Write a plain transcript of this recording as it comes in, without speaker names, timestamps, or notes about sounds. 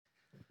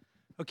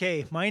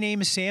Okay, my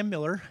name is Sam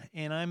Miller,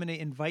 and I'm going to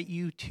invite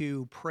you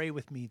to pray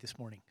with me this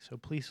morning. So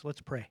please, let's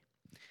pray.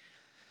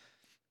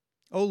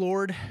 O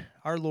Lord,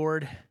 our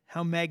Lord,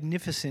 how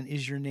magnificent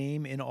is your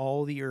name in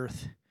all the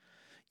earth.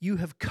 You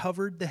have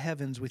covered the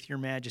heavens with your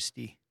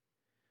majesty.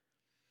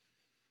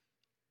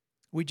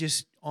 We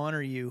just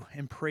honor you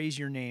and praise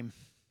your name.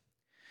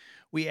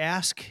 We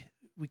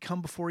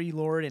come before you,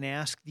 Lord, and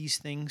ask these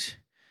things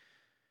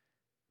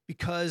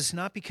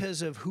not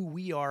because of who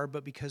we are,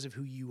 but because of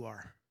who you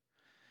are.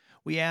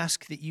 We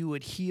ask that you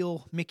would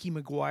heal Mickey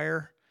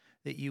McGuire,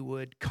 that you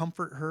would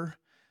comfort her,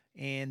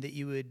 and that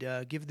you would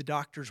give the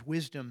doctors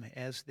wisdom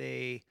as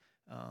they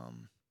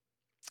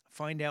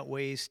find out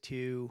ways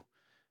to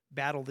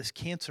battle this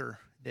cancer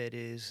that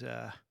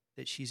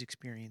she's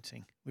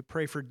experiencing. We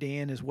pray for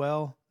Dan as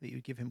well, that you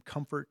would give him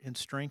comfort and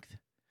strength.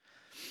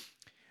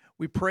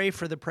 We pray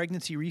for the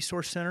Pregnancy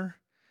Resource Center.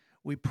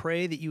 We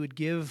pray that you would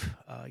give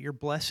your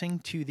blessing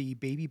to the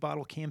baby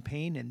bottle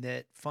campaign and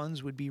that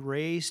funds would be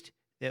raised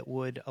that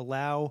would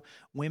allow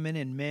women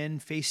and men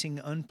facing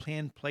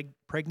unplanned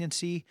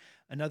pregnancy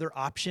another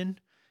option,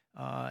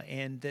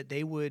 and that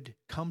they would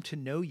come to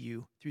know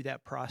you through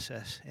that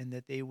process, and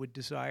that they would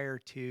desire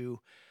to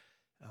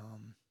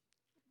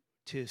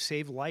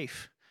save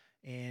life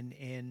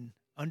and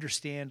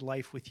understand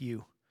life with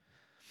you.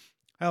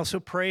 I also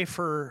pray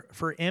for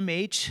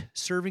MH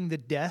serving the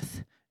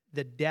deaf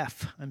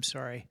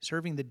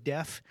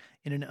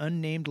in an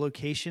unnamed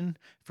location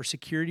for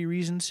security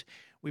reasons.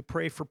 We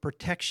pray for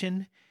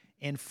protection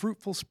and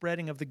fruitful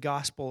spreading of the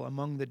gospel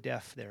among the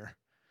deaf there.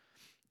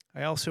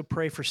 I also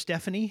pray for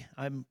Stephanie.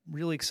 I'm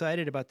really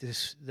excited about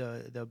this,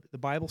 the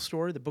Bible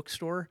store, the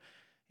bookstore,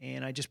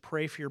 and I just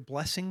pray for your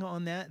blessing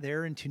on that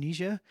there in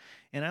Tunisia.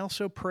 And I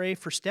also pray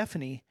for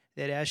Stephanie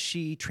that as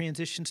she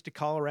transitions to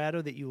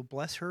Colorado, that you will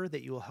bless her,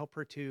 that you will help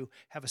her to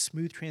have a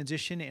smooth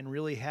transition and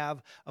really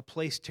have a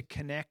place to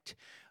connect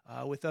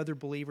with other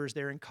believers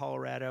there in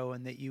Colorado,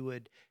 and that you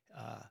would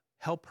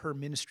help her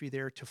ministry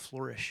there to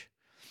flourish.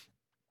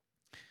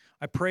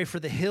 I pray for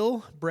the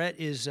Hill. Brett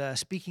is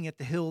speaking at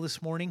the Hill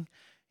this morning,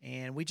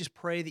 and we just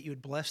pray that you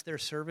would bless their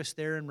service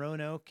there in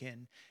Roanoke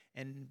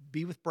and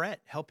be with Brett.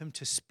 Help him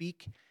to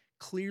speak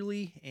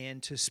clearly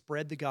and to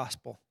spread the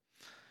gospel.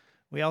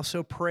 We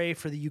also pray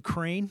for the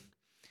Ukraine.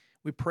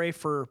 We pray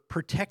for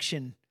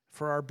protection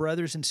for our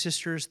brothers and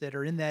sisters that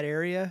are in that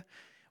area.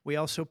 We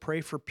also pray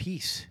for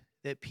peace,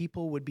 that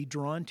people would be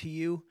drawn to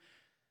you.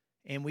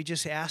 And we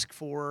just ask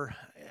for,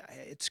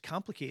 it's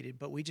complicated,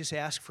 but we just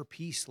ask for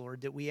peace, Lord,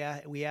 that we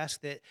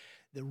ask that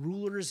the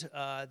rulers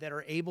that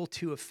are able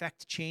to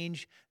affect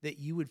change, that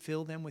you would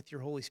fill them with your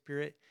Holy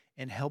Spirit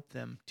and help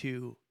them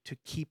to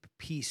keep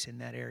peace in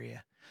that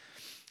area.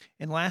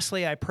 And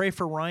lastly, I pray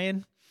for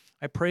Ryan.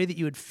 I pray that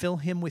you would fill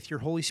him with your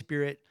Holy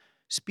Spirit,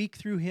 speak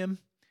through him,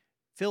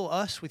 fill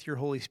us with your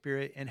Holy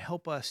Spirit, and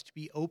help us to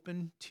be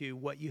open to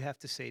what you have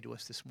to say to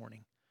us this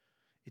morning.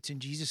 It's in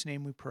Jesus'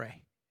 name we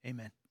pray.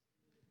 Amen.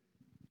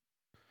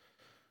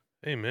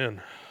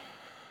 Amen.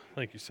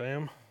 Thank you,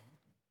 Sam.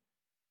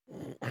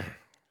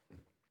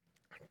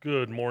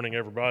 Good morning,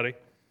 everybody.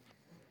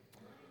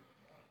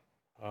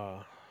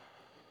 We're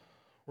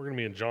going to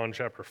be in John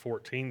chapter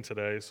 14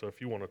 today, so if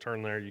you want to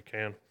turn there, you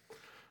can.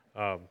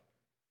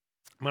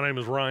 My name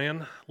is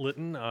Ryan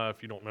Litton.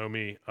 If you don't know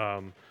me, I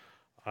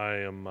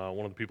am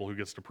one of the people who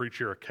gets to preach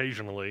here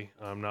occasionally.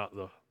 I'm not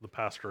the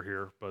pastor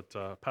here,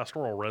 but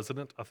pastoral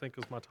resident, I think,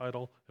 is my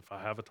title. If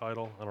I have a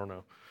title, I don't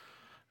know.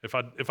 If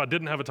I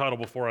didn't have a title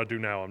before, I do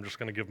now. I'm just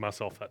going to give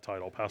myself that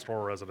title,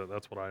 pastoral resident.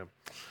 That's what I am.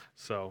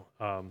 So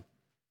I'm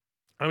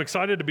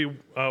excited to be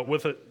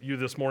with you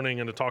this morning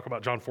and to talk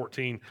about John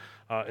 14.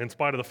 In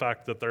spite of the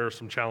fact that there are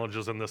some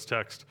challenges in this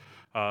text,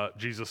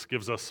 Jesus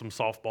gives us some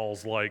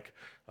softballs like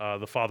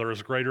the Father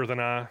is greater than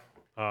I,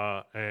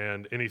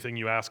 and anything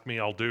you ask me,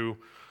 I'll do.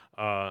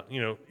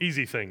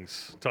 Easy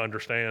things to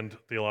understand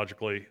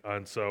theologically,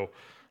 and so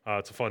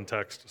it's a fun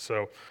text.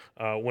 So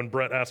when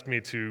Brett asked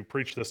me to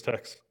preach this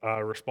text, I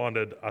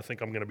responded, I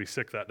think I'm going to be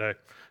sick that day,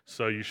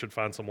 so you should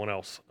find someone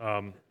else.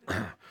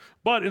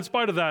 But in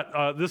spite of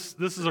that, this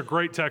is a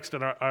great text,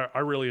 and I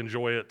really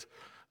enjoy it.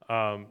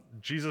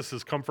 Jesus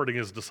is comforting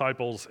his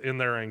disciples in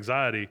their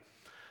anxiety,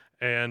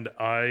 and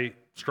I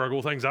struggle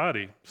with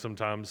anxiety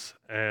sometimes,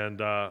 and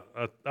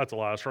that's a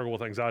lie. I struggle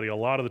with anxiety a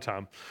lot of the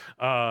time.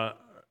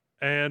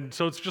 And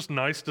so it's just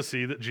nice to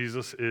see that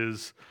Jesus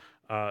is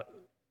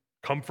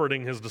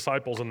comforting his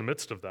disciples in the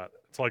midst of that.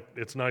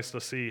 It's nice to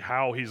see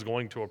how he's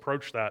going to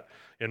approach that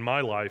in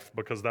my life,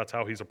 because that's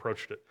how he's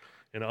approached it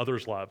in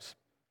others' lives.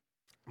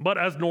 But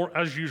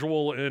as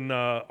usual in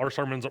our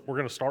sermons, we're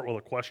going to start with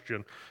a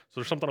question.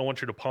 So there's something I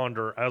want you to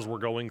ponder as we're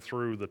going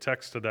through the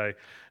text today,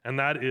 and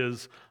that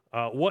is,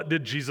 what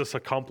did Jesus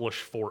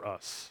accomplish for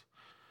us?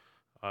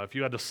 If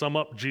you had to sum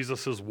up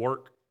Jesus'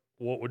 work,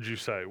 what would you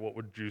say? What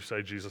would you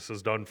say Jesus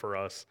has done for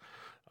us?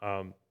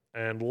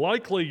 And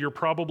likely you're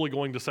probably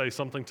going to say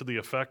something to the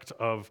effect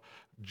of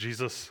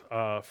Jesus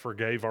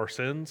forgave our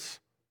sins,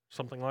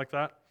 something like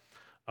that.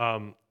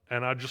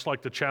 And I'd just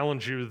like to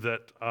challenge you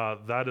that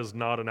that is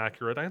not an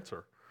accurate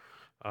answer.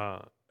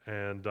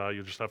 And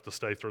you just have to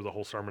stay through the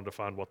whole sermon to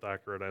find what the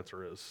accurate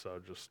answer is. So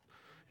just,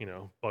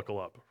 buckle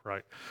up,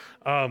 right?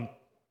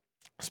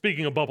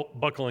 Speaking of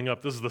buckling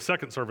up, this is the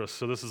second service,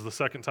 so this is the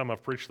second time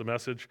I've preached the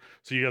message,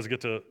 so you guys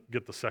get to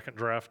get the second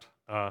draft.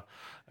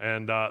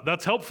 And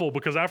that's helpful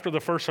because after the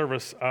first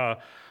service,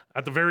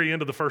 at the very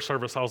end of the first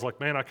service, I was like,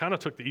 man, I kind of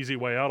took the easy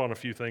way out on a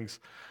few things.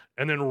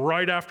 And then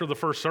right after the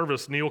first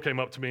service, Neil came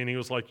up to me and he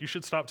was like, you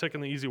should stop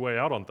taking the easy way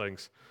out on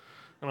things.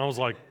 And I was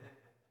like,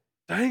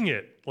 dang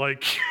it,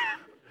 like,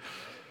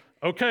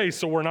 okay,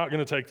 so we're not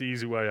going to take the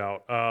easy way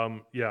out.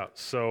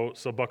 So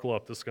buckle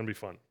up, this is going to be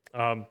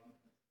fun.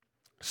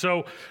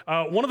 So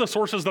one of the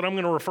sources that I'm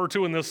going to refer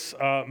to in this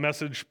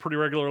message pretty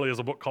regularly is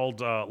a book called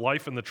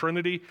Life in the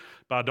Trinity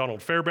by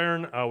Donald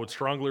Fairbairn. I would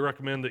strongly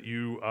recommend that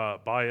you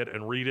buy it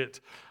and read it.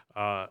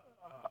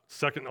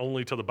 Second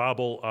only to the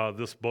Bible,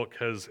 this book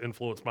has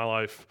influenced my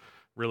life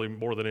really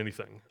more than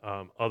anything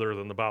other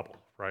than the Bible,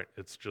 right?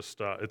 It's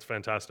just, it's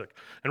fantastic.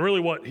 And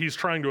really what he's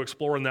trying to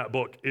explore in that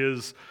book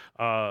is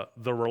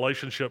the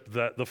relationship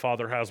that the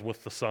Father has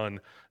with the Son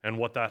and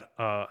what that,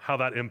 how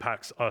that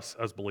impacts us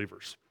as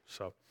believers.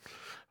 So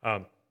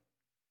I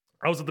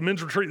was at the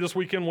men's retreat this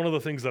weekend. One of the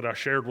things that I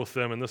shared with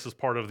them, and this is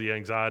part of the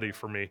anxiety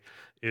for me,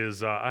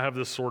 is I have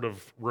this sort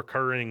of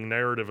recurring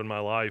narrative in my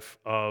life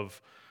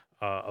of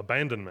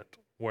abandonment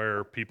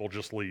where people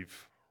just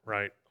leave,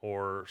 right?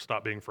 Or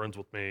stop being friends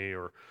with me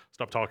or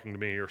stop talking to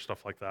me or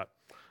stuff like that.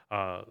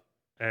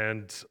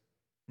 And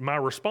my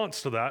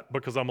response to that,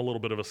 because I'm a little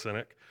bit of a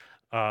cynic,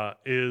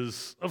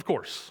 is of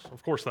course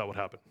that would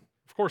happen.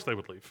 Of course they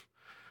would leave,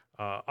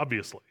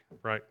 obviously,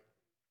 right?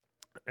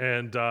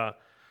 And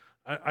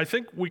I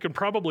think we can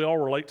probably all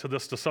relate to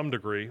this to some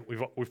degree.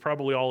 We've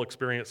probably all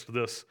experienced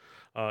this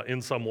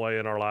in some way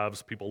in our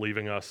lives, people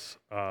leaving us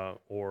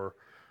or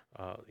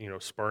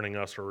spurning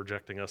us or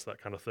rejecting us,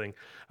 that kind of thing.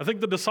 I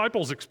think the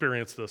disciples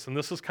experienced this, and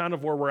this is kind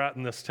of where we're at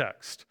in this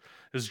text,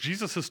 is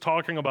Jesus is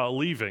talking about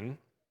leaving,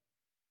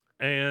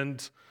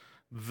 and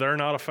they're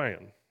not a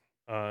fan.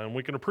 And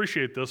we can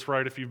appreciate this,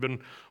 right? If you've been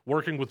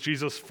working with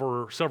Jesus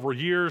for several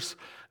years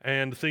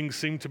and things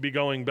seem to be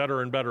going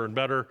better and better and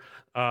better,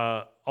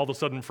 all of a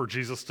sudden for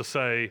Jesus to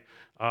say,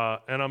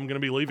 and I'm going to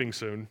be leaving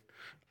soon,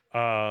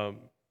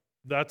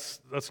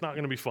 that's not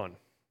going to be fun,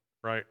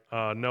 right?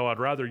 No, I'd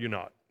rather you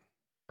not,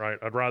 right?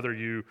 I'd rather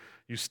you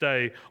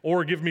stay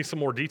or give me some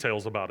more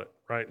details about it,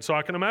 right? So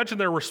I can imagine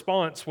their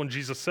response when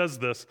Jesus says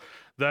this,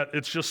 that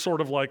it's just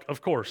sort of like,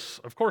 of course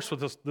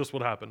this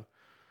would happen.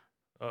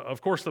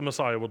 Of course the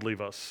Messiah would leave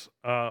us.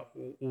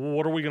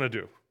 What are we going to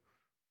do?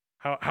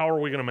 How are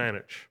we going to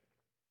manage?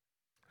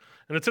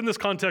 And it's in this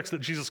context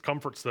that Jesus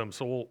comforts them.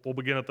 So we'll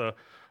begin at the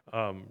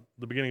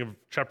beginning of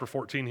chapter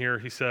 14 here.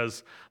 He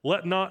says,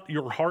 "Let not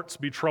your hearts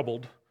be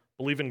troubled.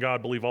 Believe in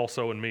God, believe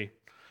also in me.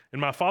 In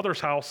my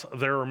Father's house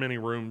there are many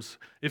rooms.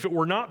 If it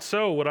were not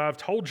so, would I have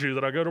told you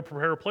that I go to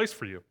prepare a place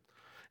for you?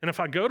 And if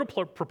I go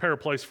to prepare a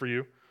place for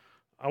you,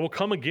 I will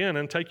come again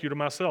and take you to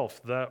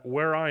myself, that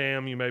where I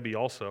am you may be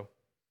also.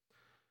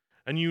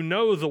 And you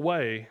know the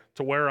way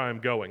to where I am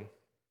going."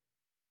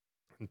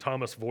 And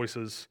Thomas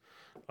voices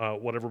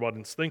what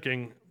everybody's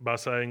thinking by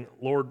saying,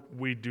 "Lord,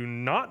 we do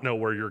not know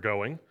where you're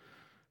going.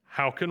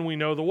 How can we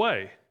know the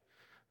way?"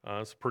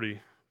 It's a pretty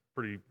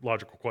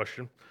logical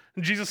question.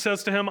 And Jesus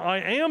says to him,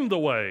 "I am the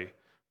way,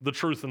 the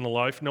truth, and the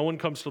life. No one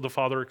comes to the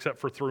Father except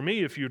for through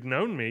me. If you'd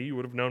known me, you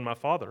would have known my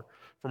Father.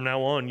 From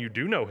now on, you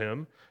do know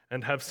him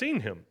and have seen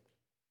him."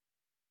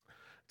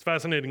 It's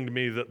fascinating to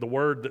me that the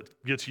word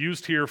that gets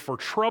used here for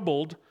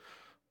troubled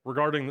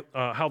regarding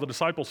how the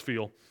disciples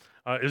feel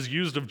is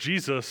used of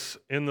Jesus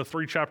in the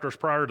 3 chapters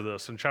prior to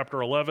this. In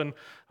chapter 11,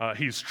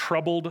 he's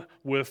troubled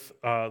with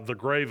the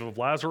grave of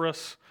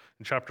Lazarus.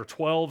 In chapter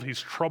 12, he's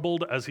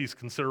troubled as he's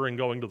considering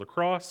going to the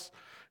cross.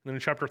 And then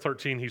in chapter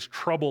 13, he's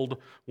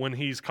troubled when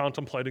he's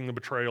contemplating the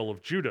betrayal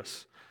of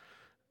Judas.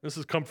 This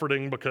is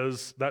comforting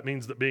because that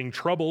means that being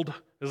troubled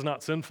is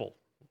not sinful.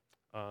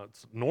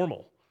 It's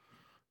normal.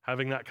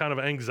 Having that kind of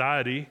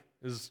anxiety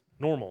is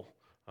normal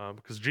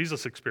because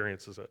Jesus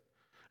experiences it.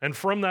 And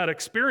from that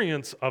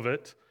experience of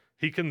it,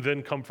 he can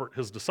then comfort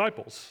his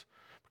disciples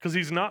because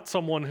he's not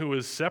someone who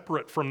is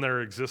separate from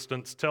their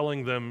existence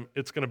telling them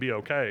it's going to be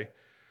okay,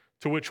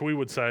 to which we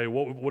would say,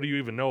 what do you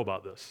even know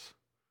about this?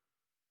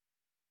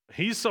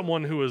 He's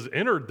someone who has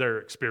entered their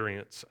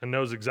experience and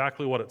knows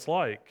exactly what it's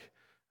like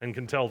and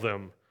can tell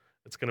them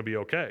it's going to be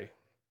okay.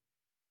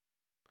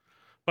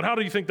 But how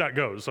do you think that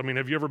goes? I mean,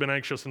 have you ever been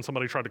anxious and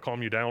somebody tried to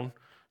calm you down?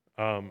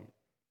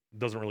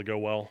 Doesn't really go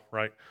well,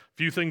 right?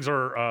 Few things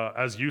are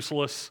as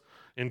useless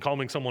in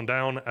calming someone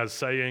down as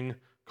saying,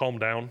 calm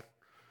down,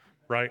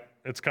 right?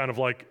 It's kind of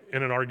like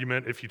in an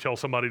argument, if you tell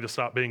somebody to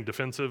stop being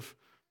defensive,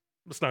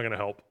 it's not going to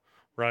help,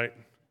 right?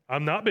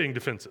 I'm not being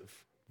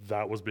defensive.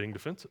 That was being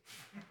defensive,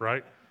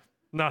 right?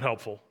 Not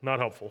helpful,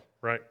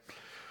 right?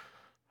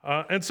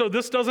 And so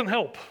this doesn't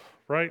help,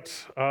 right?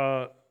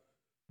 The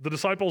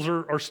disciples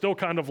are still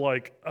kind of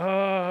like,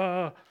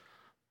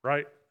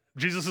 right?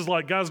 Jesus is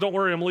like, guys, don't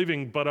worry, I'm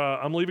leaving, but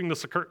I'm leaving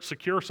to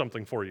secure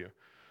something for you.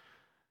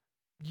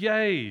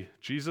 Yay,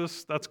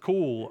 Jesus, that's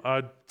cool.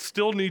 I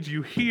still need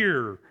you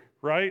here,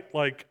 right?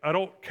 Like, I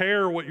don't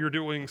care what you're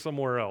doing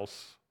somewhere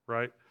else,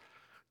 right?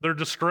 They're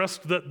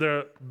distressed that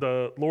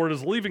the Lord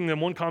is leaving them.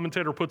 One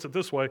commentator puts it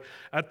this way: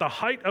 at the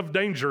height of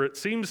danger, it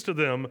seems to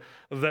them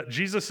that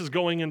Jesus is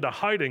going into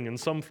hiding in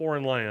some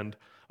foreign land,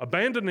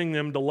 abandoning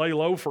them to lay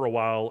low for a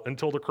while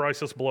until the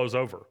crisis blows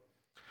over.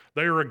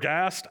 They are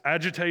aghast,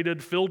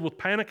 agitated, filled with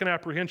panic and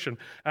apprehension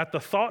at the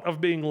thought of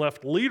being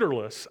left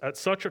leaderless at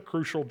such a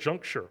crucial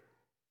juncture.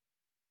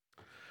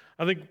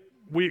 I think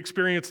we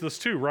experience this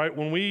too, right?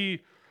 When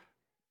we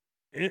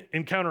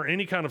encounter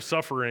any kind of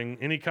suffering,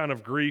 any kind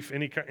of grief,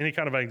 any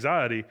kind of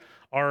anxiety,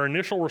 our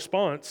initial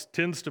response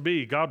tends to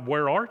be, God,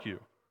 where are you?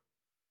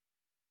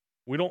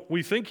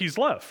 We think he's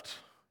left,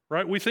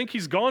 right? We think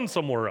he's gone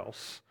somewhere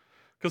else,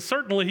 because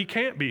certainly he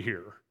can't be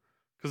here,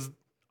 because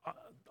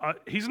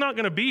he's not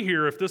going to be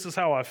here if this is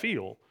how I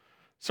feel.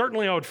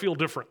 Certainly I would feel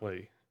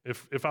differently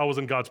if I was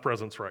in God's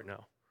presence right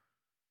now.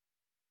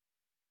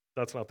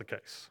 That's not the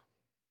case.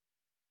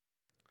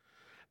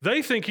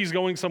 They think he's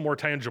going somewhere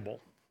tangible.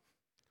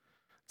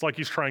 It's like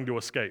he's trying to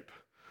escape.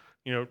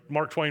 You know,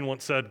 Mark Twain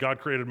once said, God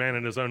created man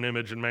in his own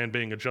image, and man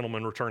being a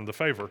gentleman returned the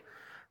favor,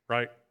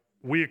 right?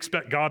 We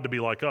expect God to be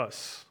like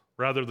us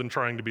rather than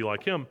trying to be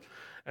like him.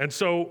 And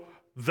so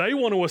they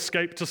want to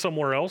escape to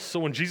somewhere else. So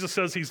when Jesus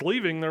says he's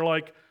leaving, they're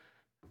like,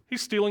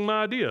 he's stealing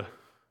my idea,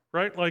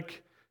 right?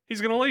 Like, he's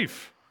going to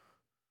leave.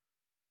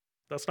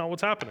 That's not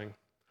what's happening.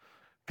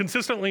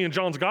 Consistently in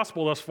John's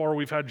gospel thus far,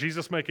 we've had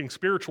Jesus making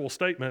spiritual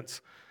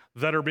statements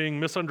that are being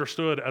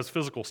misunderstood as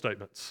physical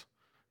statements.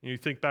 You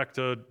think back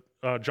to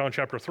John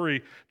chapter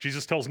 3,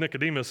 Jesus tells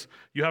Nicodemus,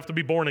 you have to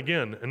be born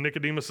again. And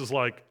Nicodemus is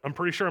like, I'm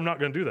pretty sure I'm not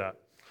going to do that,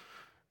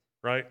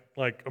 right?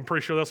 Like, I'm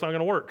pretty sure that's not going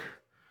to work.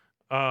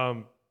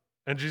 And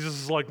Jesus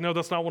is like, no,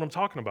 that's not what I'm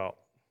talking about,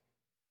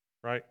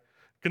 right?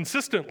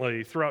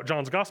 Consistently throughout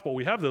John's gospel,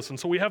 we have this. And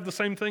so we have the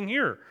same thing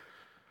here.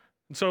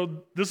 And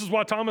so this is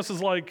why Thomas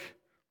is like,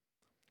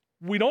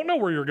 we don't know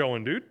where you're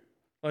going, dude.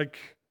 Like,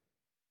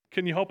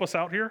 can you help us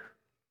out here?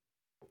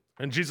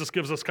 And Jesus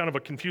gives us kind of a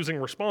confusing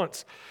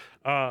response.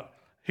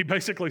 He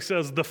basically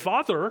says, the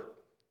Father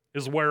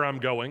is where I'm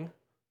going,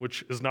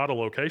 which is not a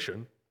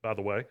location, by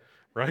the way,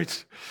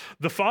 right?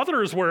 The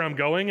Father is where I'm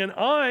going, and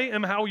I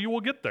am how you will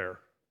get there.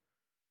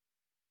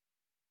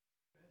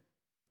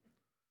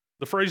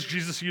 The phrase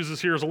Jesus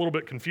uses here is a little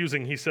bit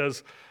confusing. He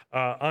says,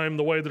 I am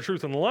the way, the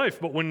truth, and the life.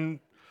 But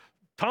when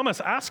Thomas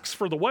asks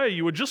for the way,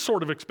 you would just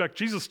sort of expect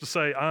Jesus to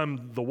say,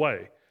 I'm the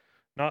way,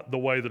 not the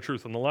way, the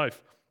truth, and the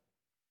life.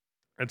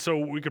 And so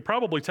we could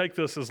probably take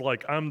this as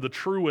like, I'm the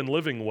true and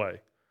living way.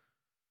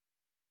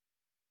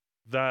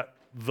 That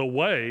the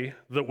way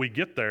that we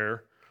get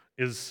there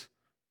is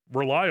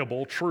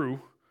reliable,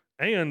 true,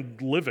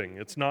 and living.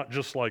 It's not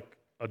just like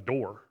a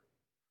door.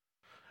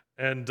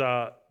 And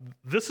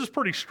this is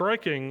pretty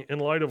striking in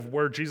light of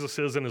where Jesus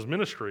is in his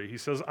ministry. He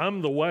says,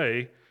 I'm the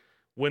way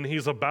when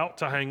he's about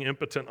to hang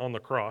impotent on the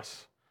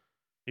cross.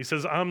 He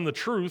says, I'm the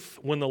truth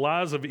when the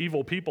lies of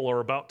evil people are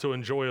about to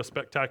enjoy a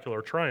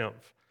spectacular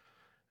triumph.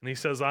 And he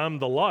says, I'm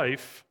the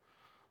life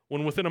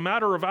when within a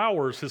matter of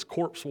hours his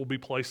corpse will be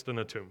placed in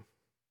a tomb.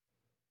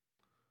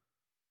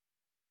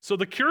 So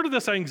the cure to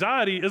this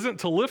anxiety isn't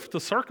to lift the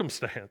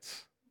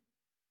circumstance.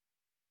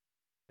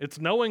 It's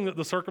knowing that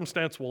the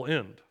circumstance will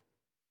end.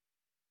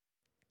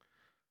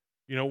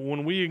 You know,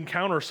 when we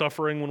encounter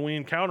suffering, when we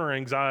encounter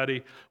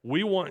anxiety,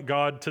 we want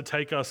God to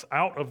take us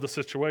out of the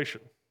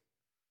situation.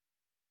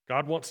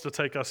 God wants to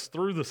take us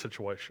through the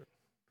situation.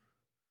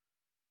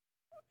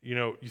 You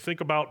know, you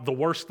think about the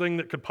worst thing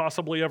that could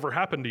possibly ever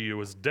happen to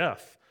you is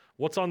death.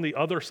 What's on the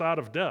other side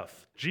of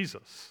death?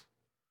 Jesus.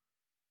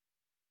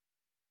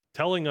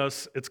 Telling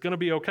us it's going to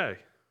be okay.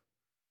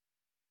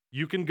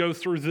 You can go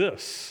through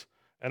this,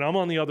 and I'm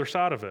on the other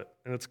side of it,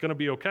 and it's going to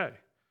be okay.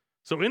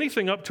 So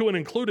anything up to and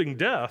including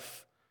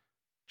death,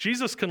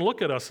 Jesus can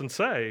look at us and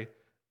say,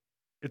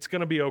 it's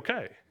going to be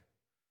okay.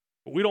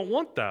 But we don't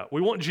want that.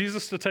 We want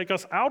Jesus to take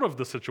us out of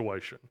the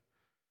situation.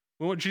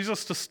 We want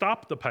Jesus to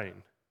stop the pain.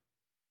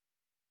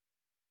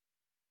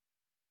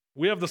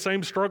 We have the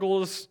same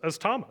struggle as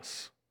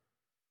Thomas.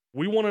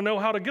 We want to know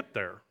how to get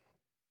there.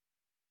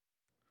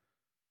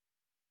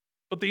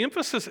 But the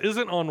emphasis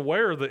isn't on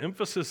where, the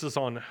emphasis is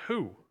on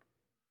who.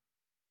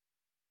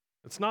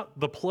 It's not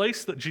the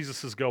place that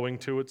Jesus is going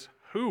to, it's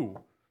who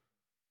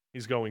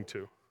he's going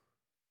to.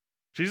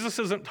 Jesus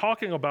isn't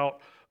talking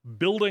about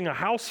building a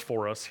house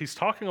for us, he's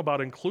talking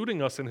about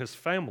including us in his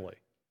family.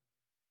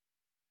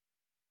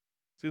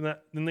 See,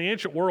 in the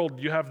ancient world,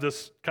 you have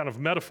this kind of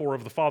metaphor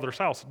of the Father's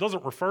house. It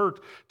doesn't refer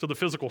to the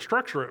physical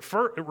structure.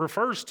 It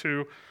refers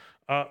to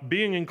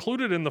being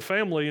included in the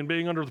family and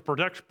being under the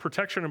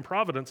protection and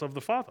providence of the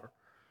Father.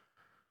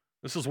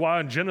 This is why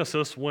in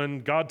Genesis,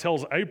 when God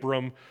tells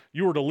Abram,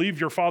 you are to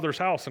leave your father's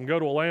house and go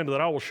to a land that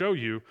I will show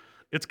you,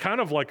 it's kind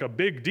of like a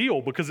big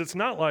deal because it's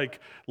not like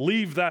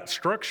leave that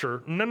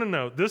structure.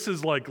 No. This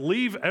is like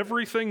leave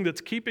everything that's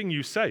keeping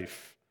you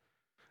safe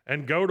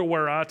and go to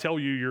where I tell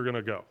you you're going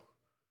to go.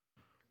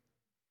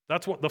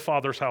 That's what the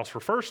Father's house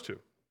refers to.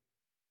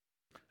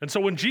 And so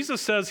when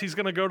Jesus says he's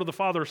going to go to the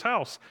Father's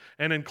house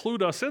and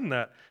include us in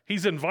that,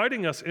 he's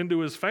inviting us into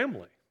his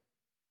family.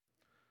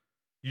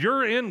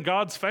 You're in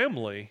God's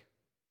family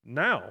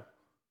now.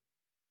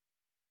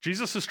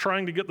 Jesus is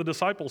trying to get the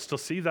disciples to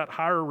see that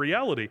higher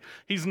reality.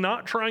 He's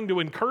not trying to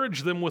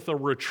encourage them with a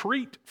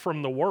retreat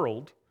from the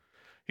world.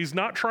 He's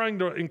not trying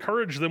to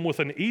encourage them with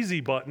an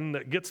easy button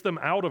that gets them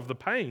out of the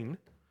pain.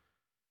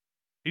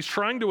 He's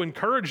trying to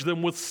encourage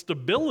them with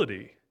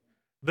stability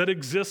that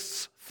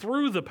exists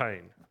through the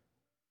pain.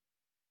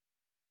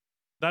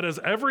 That as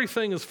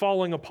everything is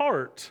falling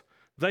apart,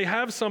 they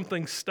have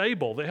something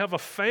stable. They have a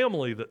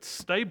family that's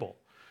stable.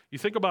 You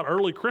think about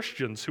early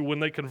Christians who, when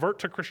they convert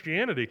to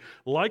Christianity,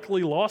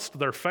 likely lost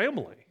their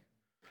family.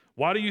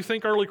 Why do you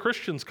think early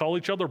Christians call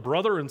each other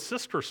brother and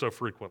sister so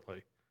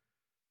frequently?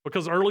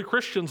 Because early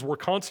Christians were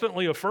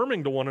constantly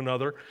affirming to one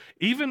another,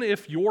 even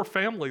if your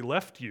family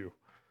left you,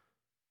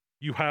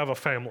 you have a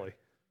family.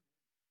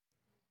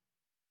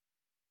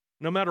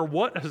 No matter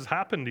what has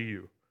happened to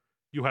you,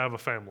 you have a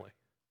family.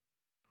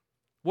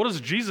 What does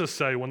Jesus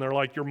say when they're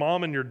like, your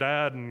mom and your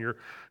dad and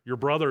your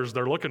brothers,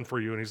 they're looking for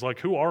you? And he's like,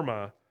 who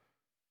are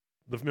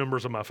the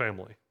members of my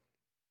family?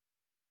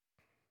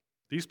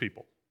 These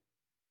people,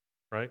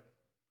 right?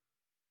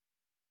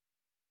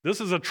 This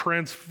is a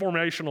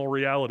transformational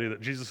reality that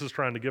Jesus is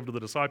trying to give to the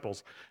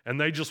disciples, and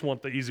they just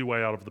want the easy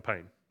way out of the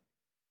pain.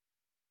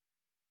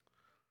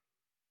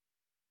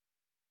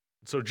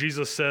 So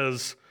Jesus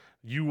says,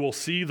 you will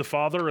see the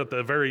Father at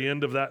the very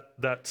end of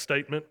that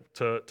statement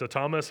to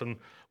Thomas. And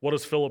what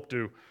does Philip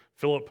do?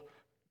 Philip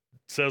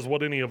says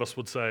what any of us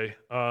would say.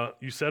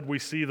 You said we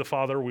see the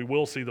Father, we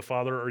will see the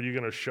Father. Are you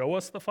going to show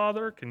us the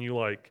Father? Can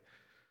you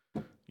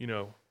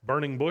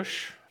burning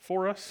bush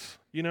for us,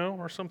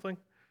 or something?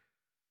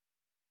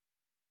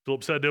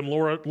 Philip said to him,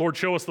 Lord,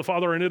 show us the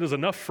Father, and it is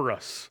enough for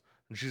us.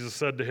 And Jesus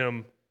said to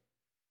him,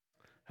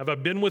 have I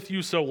been with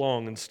you so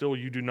long, and still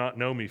you do not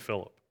know me,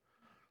 Philip?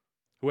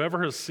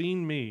 Whoever has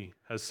seen me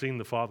has seen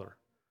the Father.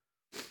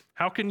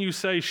 How can you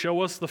say,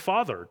 show us the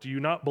Father? Do you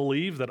not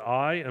believe that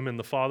I am in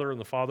the Father and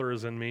the Father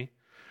is in me?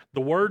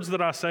 The words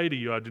that I say to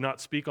you, I do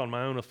not speak on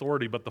my own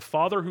authority, but the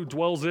Father who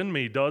dwells in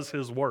me does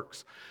his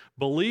works.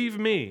 Believe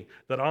me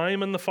that I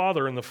am in the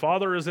Father and the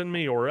Father is in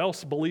me, or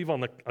else believe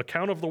on the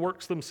account of the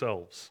works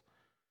themselves.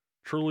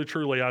 Truly,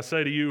 truly, I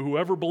say to you,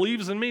 whoever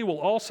believes in me will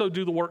also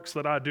do the works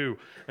that I do,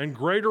 and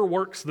greater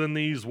works than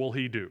these will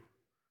he do,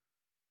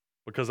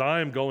 because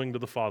I am going to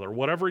the Father.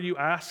 Whatever you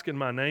ask in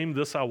my name,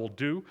 this I will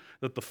do,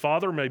 that the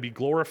Father may be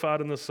glorified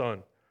in the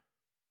Son.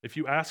 If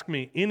you ask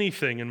me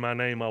anything in my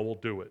name, I will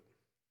do it.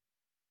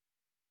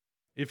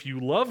 If you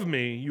love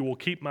me, you will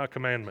keep my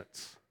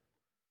commandments.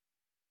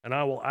 And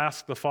I will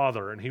ask the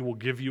Father, and he will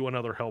give you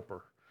another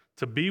helper,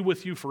 to be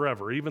with you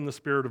forever, even the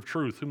Spirit of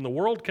truth, whom the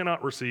world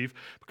cannot receive,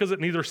 because it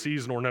neither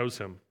sees nor knows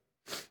him.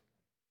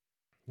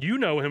 You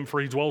know him,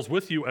 for he dwells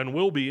with you and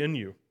will be in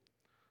you.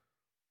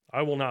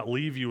 I will not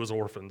leave you as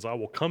orphans. I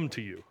will come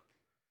to you.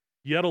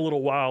 Yet a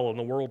little while, and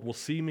the world will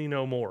see me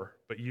no more,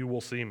 but you will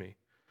see me.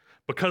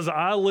 Because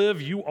I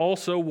live, you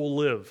also will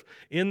live.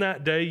 In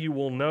that day you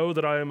will know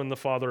that I am in the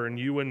Father, and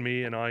you in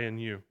me, and I in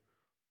you.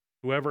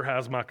 Whoever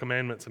has my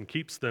commandments and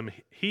keeps them,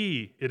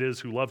 he it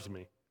is who loves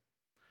me.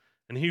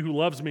 And he who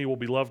loves me will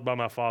be loved by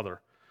my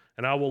Father,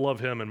 and I will love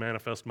him and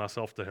manifest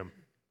myself to him.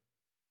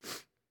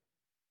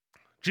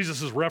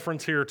 Jesus'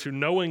 reference here to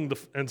knowing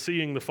and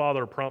seeing the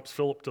Father prompts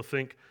Philip to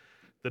think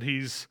that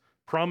he's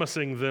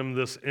promising them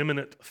this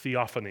imminent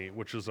theophany,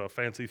 which is a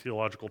fancy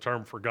theological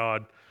term for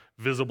God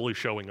visibly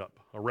showing up,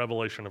 a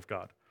revelation of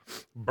God.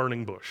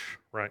 Burning bush,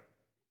 right?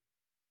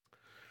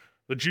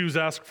 The Jews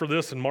ask for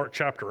this in Mark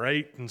chapter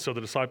 8, and so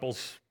the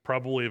disciples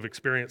probably have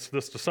experienced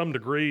this to some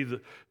degree,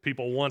 the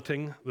people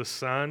wanting this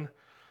sign.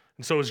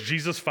 And so is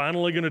Jesus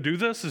finally going to do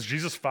this? Is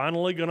Jesus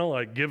finally going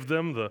to give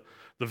them the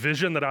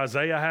vision that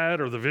Isaiah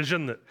had or the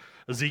vision that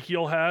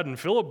Ezekiel had? And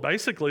Philip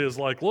basically is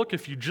like, look,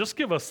 if you just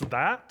give us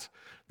that,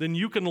 then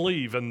you can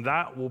leave, and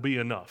that will be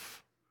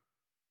enough.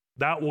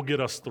 That will get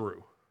us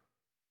through.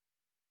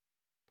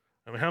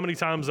 I mean, how many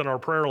times in our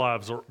prayer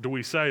lives do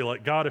we say,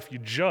 God, if you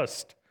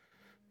just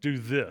do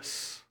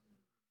this,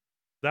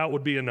 that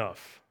would be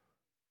enough.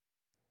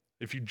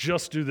 If you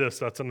just do this,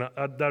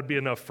 that'd be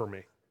enough for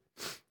me.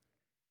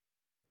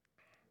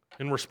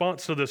 In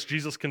response to this,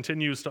 Jesus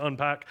continues to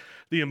unpack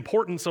the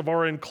importance of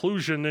our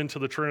inclusion into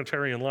the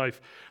Trinitarian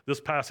life. This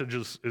passage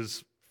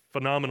is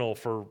phenomenal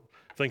for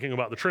thinking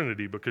about the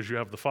Trinity because you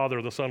have the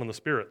Father, the Son, and the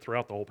Spirit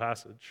throughout the whole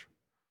passage.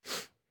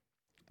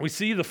 We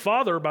see the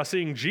Father by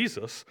seeing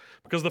Jesus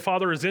because the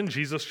Father is in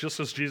Jesus just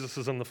as Jesus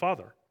is in the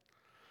Father.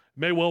 It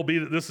may well be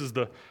that this is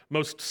the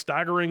most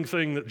staggering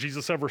thing that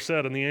Jesus ever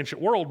said in the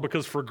ancient world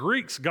because for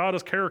Greeks, God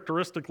is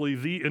characteristically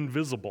the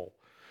invisible.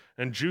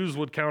 And Jews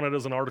would count it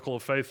as an article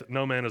of faith that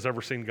no man has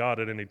ever seen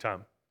God at any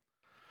time.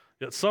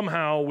 Yet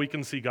somehow we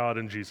can see God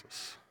in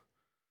Jesus.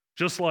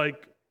 Just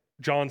like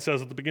John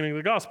says at the beginning of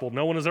the gospel,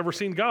 no one has ever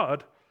seen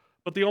God,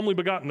 but the only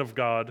begotten of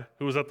God,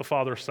 who is at the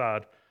Father's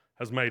side,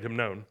 has made him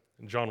known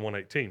in John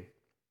 1:18.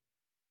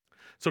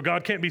 So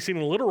God can't be seen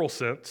in a literal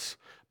sense,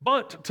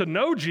 But to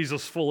know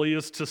Jesus fully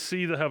is to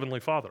see the Heavenly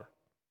Father.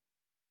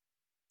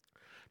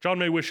 John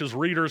may wish his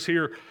readers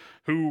here,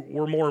 who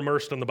were more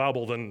immersed in the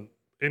Bible than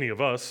any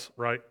of us,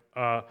 right,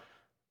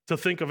 to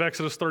think of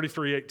Exodus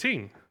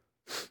 33:18.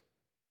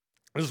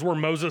 This is where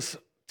Moses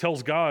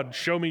tells God,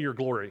 "Show me your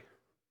glory."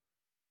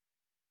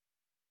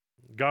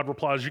 God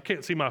replies, "You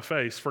can't see my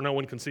face, for no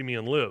one can see me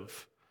and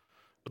live."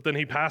 But then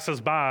he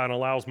passes by and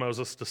allows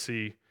Moses to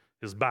see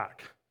his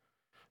back,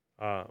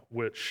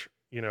 which,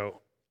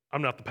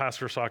 I'm not the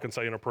pastor, so I can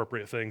say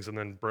inappropriate things, and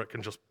then Brett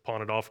can just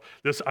pawn it off.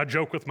 I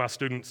joke with my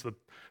students that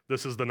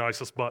this is the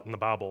nicest butt in the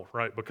Bible,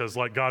 right? Because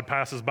God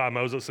passes by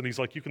Moses, and he's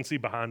like, "You can see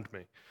behind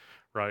me,"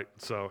 right?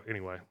 So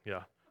anyway,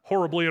 yeah.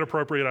 Horribly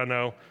inappropriate, I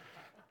know.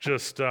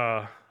 Just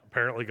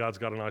apparently God's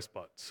got a nice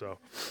butt, so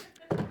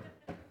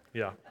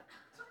yeah.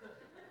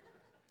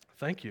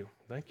 Thank you.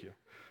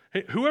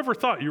 Hey, whoever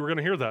thought you were going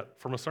to hear that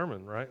from a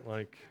sermon, right?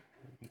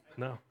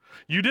 No.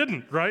 You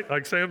didn't,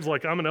 right? Sam's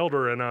like, "I'm an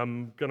elder, and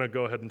I'm going to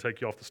go ahead and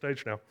take you off the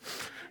stage now."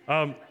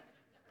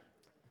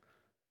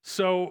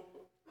 So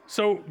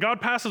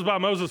God passes by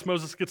Moses.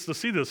 Moses gets to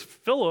see this.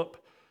 Philip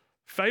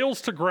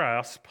fails to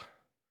grasp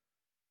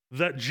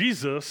that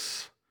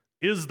Jesus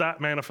is that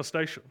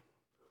manifestation.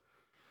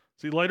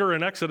 See, later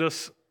in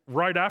Exodus,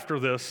 right after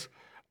this,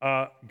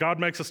 God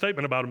makes a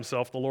statement about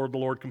himself, the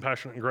Lord,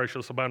 compassionate and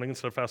gracious, abounding in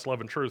steadfast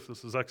love and truth.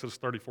 This is Exodus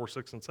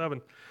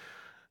 34:6-7.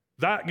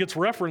 That gets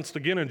referenced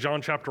again in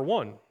John chapter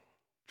 1.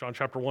 John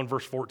chapter 1,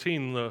 verse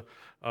 14, the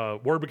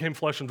Word became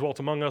flesh and dwelt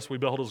among us. We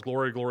beheld his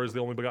glory. Glory is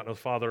the only begotten of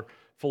the Father,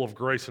 full of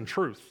grace and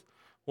truth.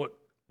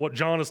 What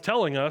John is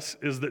telling us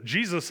is that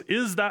Jesus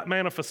is that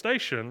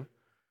manifestation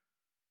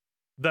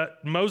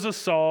that Moses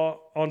saw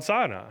on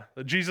Sinai.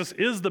 That Jesus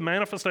is the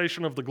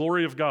manifestation of the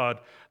glory of God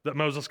that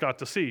Moses got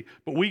to see.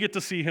 But we get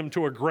to see him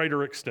to a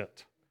greater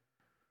extent.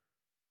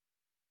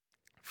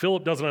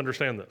 Philip doesn't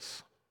understand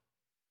this.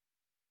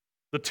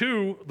 The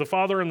two, the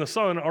Father and the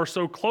Son, are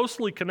so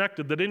closely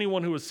connected that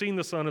anyone who has seen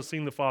the Son has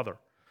seen the Father.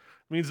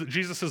 It means that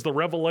Jesus is the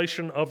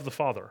revelation of the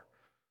Father.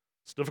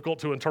 It's difficult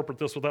to interpret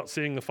this without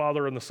seeing the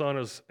Father and the Son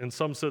as, in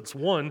some sense,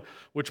 one,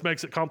 which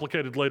makes it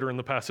complicated later in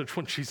the passage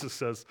when Jesus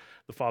says,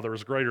 "The Father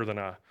is greater than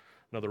I."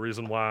 Another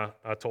reason why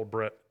I told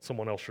Brett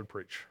someone else should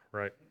preach,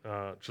 right?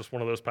 Just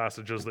one of those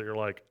passages that you're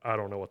like, I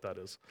don't know what that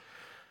is.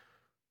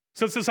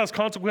 Since this has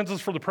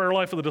consequences for the prayer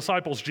life of the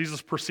disciples, Jesus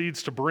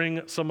proceeds to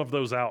bring some of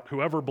those out.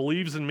 "Whoever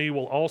believes in me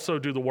will also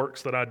do the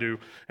works that I do,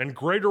 and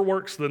greater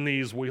works than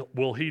these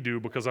will he do,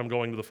 because I'm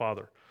going to the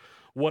Father.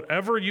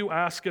 Whatever you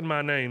ask in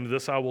my name,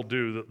 this I will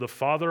do, that the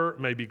Father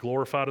may be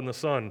glorified in the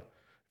Son.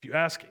 If you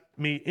ask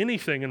me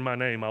anything in my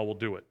name, I will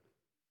do it."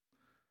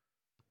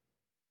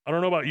 I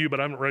don't know about you, but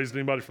I haven't raised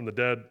anybody from the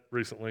dead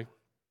recently,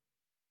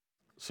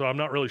 so I'm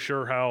not really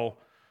sure how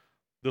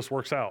this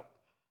works out.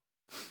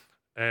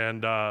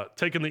 And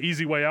taking the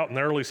easy way out in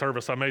the early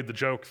service, I made the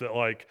joke that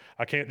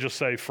I can't just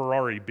say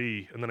Ferrari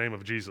B in the name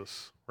of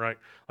Jesus, right?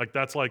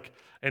 That's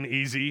an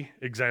easy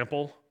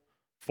example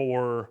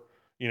for,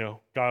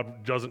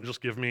 God doesn't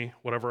just give me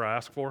whatever I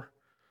ask for.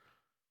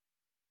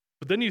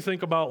 But then you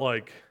think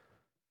about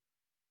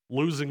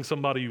losing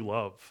somebody you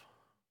love.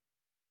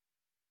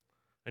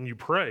 And you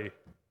pray.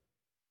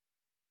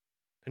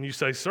 And you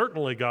say,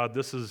 "Certainly, God,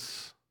 this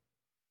is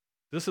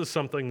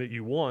something that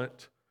you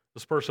want.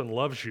 This person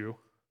loves you.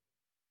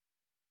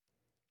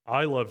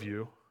 I love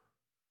you.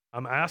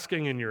 I'm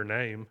asking in your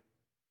name.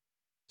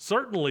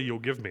 Certainly you'll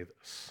give me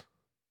this."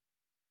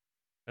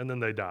 And then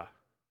they die.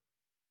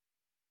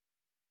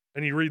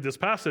 And you read this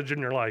passage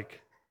and you're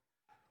like,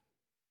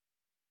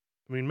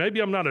 maybe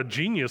I'm not a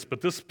genius,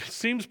 but this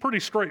seems pretty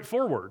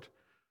straightforward.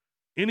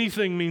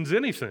 Anything means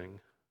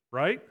anything,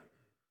 right?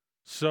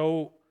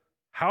 So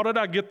how did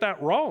I get that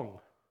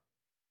wrong?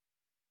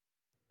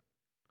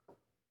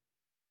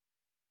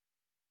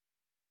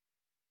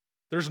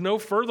 There's no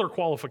further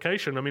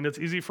qualification. It's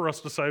easy for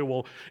us to say,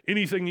 well,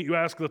 anything that you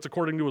ask that's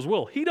according to his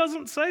will. He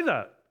doesn't say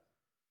that.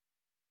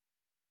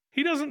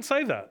 He doesn't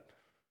say that.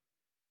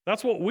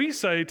 That's what we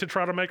say to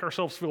try to make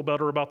ourselves feel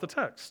better about the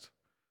text.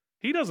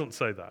 He doesn't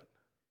say that.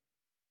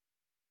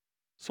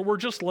 So we're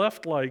just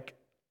left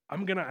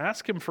I'm going to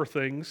ask him for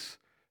things,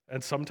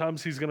 and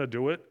sometimes he's going to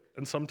do it,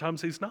 and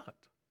sometimes he's not.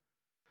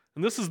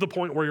 And this is the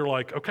point where you're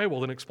like, okay, well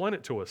then explain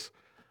it to us.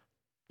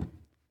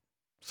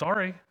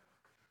 Sorry.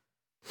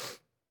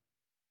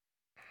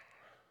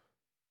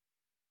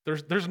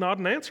 There's not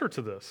an answer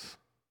to this.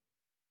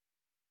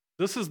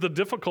 This is the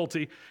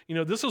difficulty.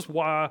 This is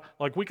why,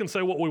 we can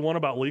say what we want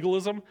about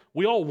legalism.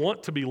 We all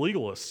want to be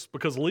legalists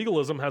because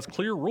legalism has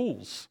clear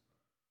rules.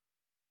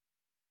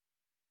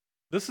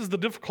 This is the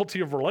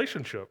difficulty of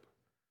relationship.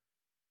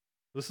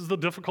 This is the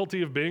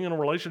difficulty of being in a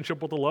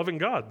relationship with a loving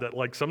God, that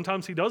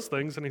sometimes he does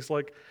things and he's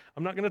like,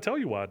 "I'm not going to tell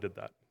you why I did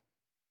that."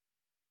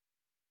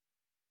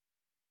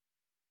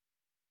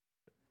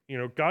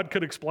 God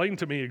could explain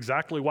to me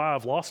exactly why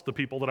I've lost the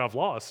people that I've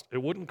lost. It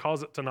wouldn't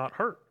cause it to not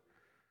hurt.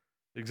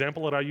 The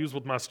example that I use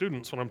with my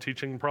students when I'm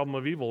teaching the problem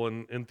of evil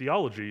in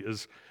theology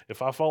is,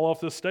 if I fall off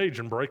this stage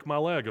and break my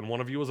leg, and one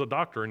of you is a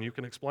doctor and you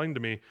can explain to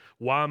me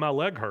why my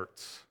leg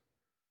hurts,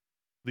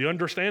 The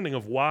understanding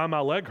of why my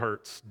leg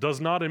hurts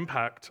does not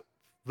impact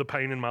the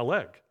pain in my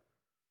leg.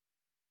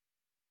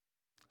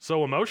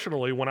 So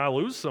emotionally, when I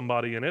lose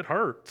somebody and it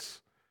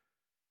hurts,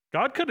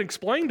 God could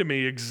explain to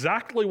me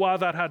exactly why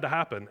that had to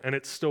happen, and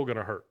it's still going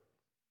to hurt.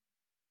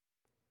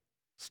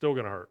 Still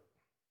going to hurt.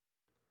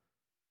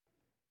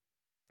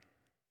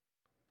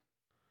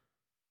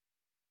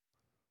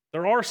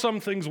 There are some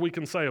things we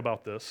can say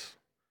about this,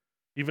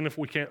 even if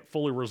we can't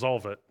fully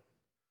resolve it.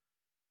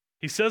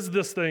 He says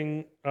this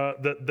thing,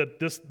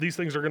 these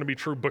things are going to be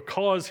true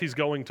because he's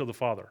going to the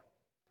Father.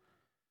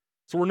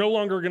 So we're no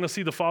longer going to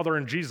see the Father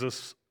in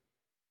Jesus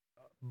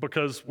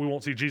because we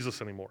won't see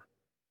Jesus anymore.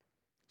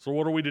 So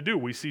what are we to do?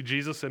 We see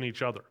Jesus in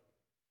each other.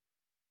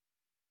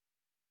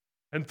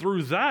 And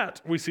through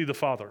that, we see the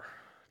Father.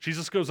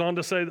 Jesus goes on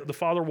to say that the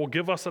Father will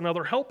give us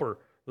another helper,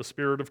 the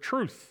Spirit of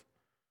truth.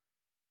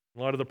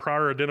 In light of the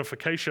prior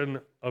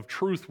identification of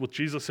truth with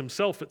Jesus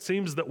himself, it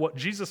seems that what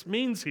Jesus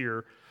means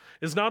here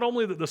is not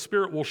only that the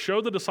Spirit will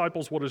show the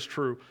disciples what is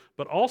true,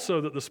 but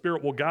also that the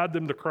Spirit will guide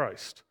them to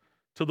Christ,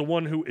 to the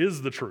one who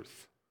is the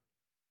truth.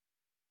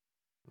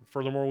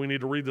 Furthermore, we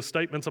need to read the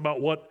statements about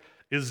what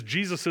is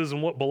Jesus's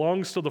and what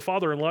belongs to the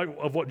Father in light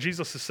of what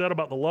Jesus has said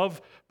about the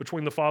love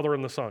between the Father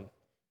and the Son.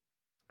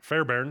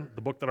 Fairbairn,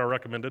 the book that I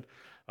recommended,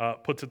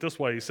 puts it this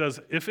way. He says,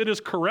 if it is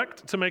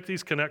correct to make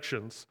these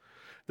connections,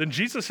 then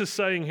Jesus is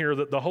saying here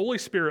that the Holy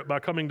Spirit, by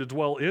coming to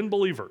dwell in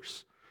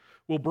believers,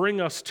 will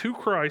bring us to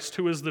Christ,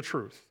 who is the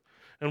truth,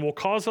 and will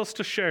cause us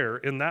to share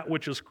in that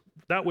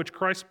which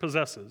Christ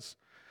possesses,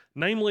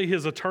 namely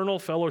his eternal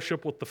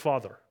fellowship with the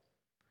Father.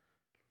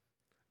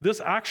 This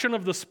action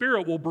of the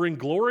Spirit will bring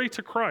glory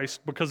to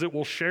Christ because it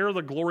will share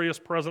the glorious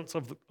presence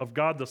of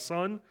God the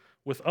Son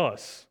with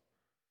us.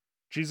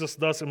 Jesus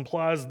thus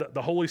implies that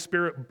the Holy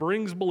Spirit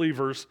brings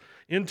believers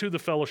into the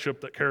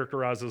fellowship that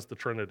characterizes the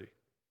Trinity.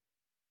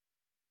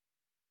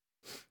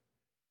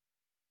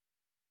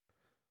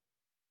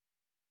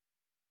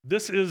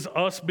 This is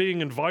us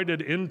being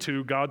invited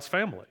into God's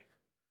family.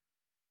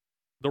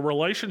 The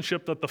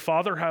relationship that the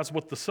Father has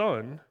with the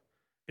Son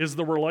is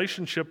the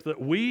relationship that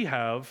we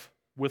have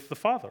with the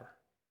Father.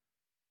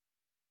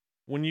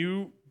 When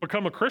you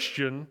become a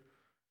Christian,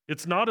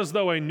 it's not as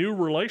though a new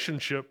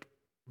relationship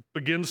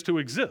begins to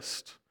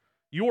exist.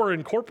 You are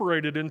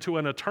incorporated into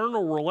an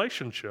eternal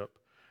relationship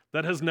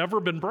that has never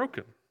been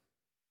broken.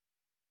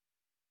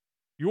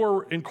 You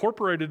are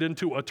incorporated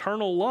into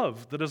eternal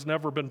love that has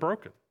never been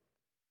broken.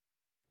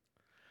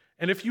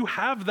 And if you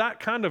have that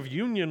kind of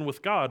union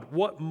with God,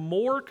 what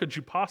more could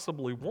you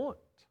possibly want?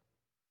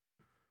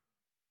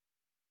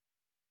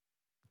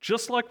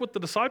 Just like with the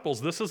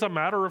disciples, this is a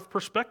matter of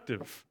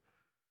perspective.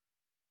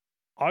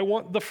 I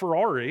want the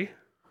Ferrari,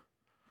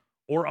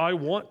 or I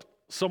want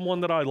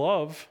someone that I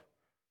love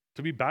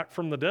to be back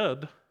from the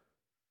dead.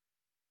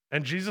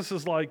 And Jesus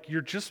is like,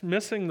 you're just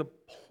missing the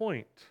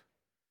point.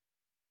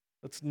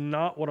 That's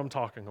not what I'm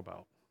talking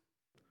about.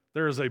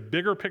 There is a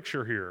bigger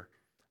picture here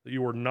that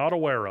you are not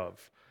aware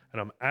of, and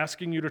I'm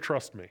asking you to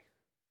trust me.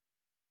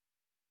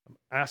 I'm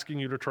asking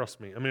you to trust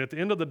me. I mean, at the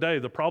end of the day,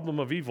 the problem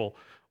of evil,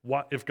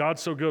 if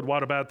God's so good, why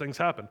do bad things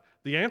happen?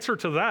 The answer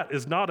to that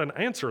is not an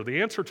answer. The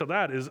answer to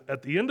that is,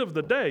 at the end of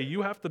the day,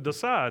 you have to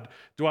decide,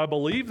 do I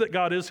believe that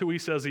God is who he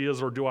says he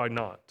is, or do I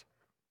not?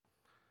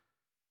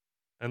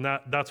 And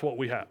that's what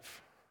we have.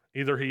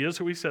 Either he is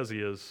who he says he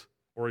is,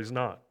 or he's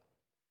not.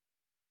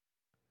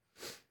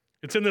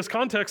 It's in this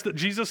context that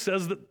Jesus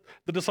says that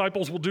the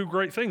disciples will do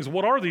great things.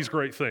 What are these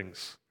great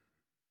things?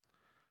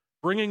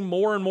 Bringing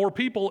more and more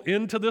people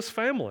into this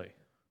family.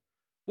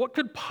 What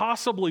could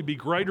possibly be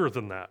greater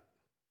than that?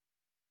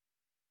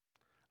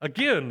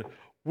 Again,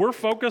 we're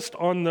focused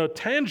on the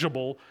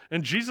tangible,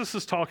 and Jesus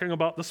is talking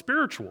about the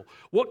spiritual.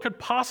 What could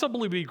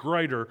possibly be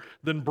greater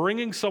than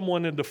bringing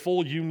someone into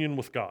full union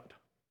with God?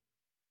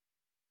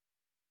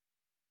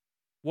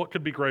 What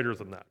could be greater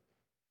than that?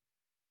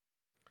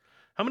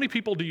 How many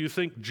people do you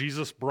think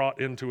Jesus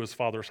brought into his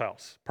Father's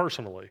house,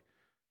 personally,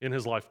 in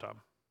his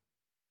lifetime?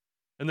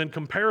 And then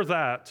compare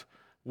that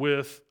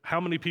with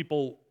how many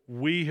people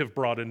we have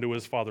brought into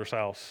his Father's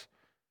house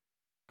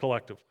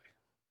collectively.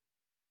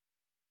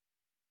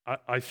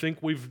 I think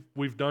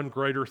we've done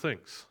greater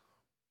things.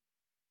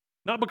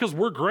 Not because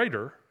we're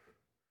greater,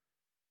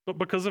 but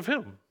because of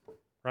him,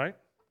 right?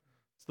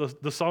 It's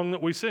the song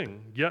that we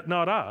sing, yet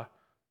not I,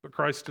 but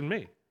Christ in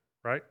me,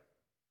 right?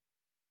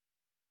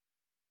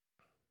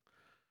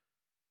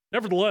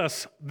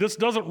 Nevertheless, this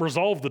doesn't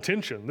resolve the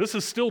tension. This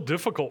is still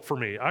difficult for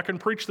me. I can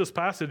preach this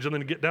passage and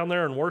then get down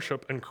there and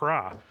worship and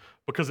cry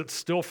because it's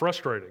still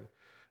frustrating.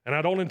 And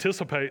I don't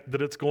anticipate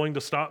that it's going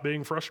to stop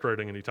being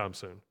frustrating anytime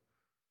soon.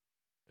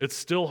 It's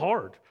still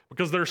hard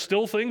because there's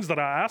still things that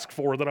I ask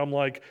for that I'm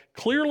like,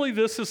 clearly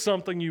this is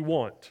something you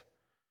want,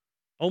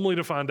 only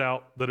to find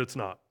out that it's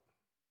not.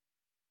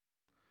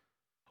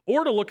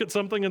 Or to look at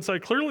something and say,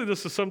 clearly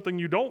this is something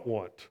you don't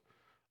want,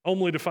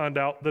 only to find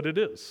out that it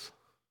is.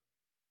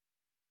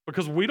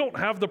 Because we don't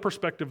have the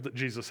perspective that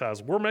Jesus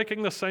has. We're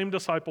making the same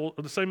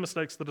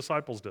mistakes the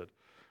disciples did.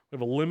 We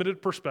have a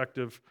limited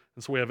perspective,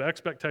 and so we have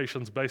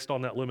expectations based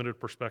on that limited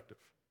perspective.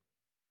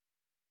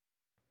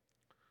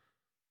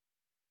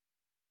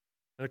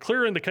 And a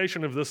clear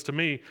indication of this to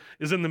me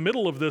is in the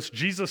middle of this,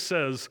 Jesus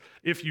says,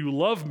 if you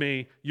love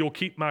me, you'll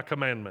keep my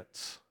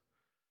commandments.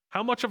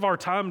 How much of our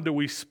time do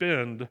we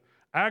spend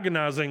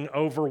agonizing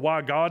over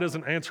why God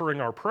isn't answering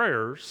our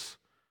prayers?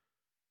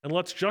 And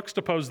let's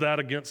juxtapose that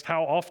against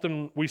how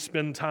often we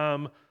spend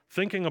time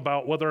thinking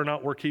about whether or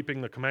not we're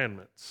keeping the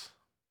commandments.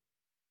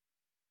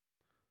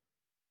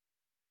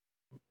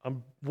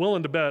 I'm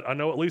willing to bet, I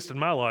know at least in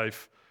my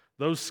life,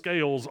 those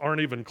scales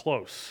aren't even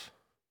close.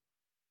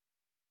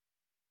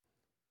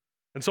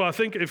 And so I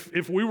think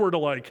if we were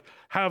to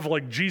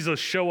have Jesus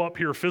show up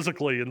here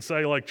physically and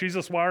say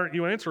Jesus, why aren't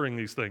you answering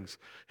these things?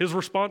 His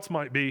response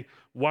might be,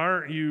 why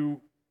aren't you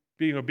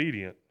being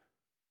obedient?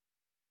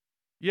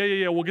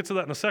 Yeah, we'll get to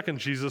that in a second,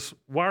 Jesus.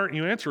 Why aren't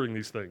you answering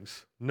these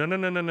things?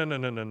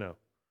 No.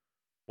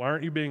 Why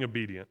aren't you being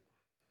obedient?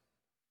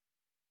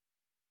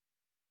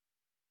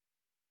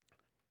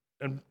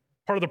 And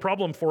part of the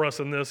problem for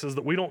us in this is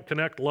that we don't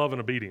connect love and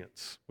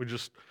obedience. We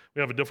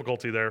have a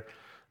difficulty there.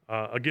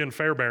 Again,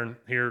 Fairbairn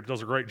here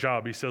does a great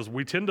job. He says,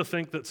 we tend to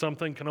think that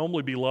something can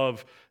only be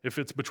love if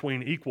it's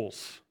between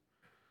equals.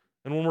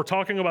 And when we're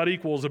talking about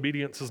equals,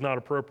 obedience is not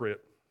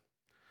appropriate.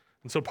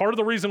 And so part of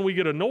the reason we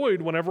get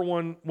annoyed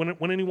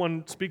when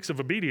anyone speaks of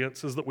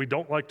obedience is that we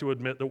don't like to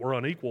admit that we're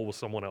unequal with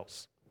someone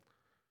else.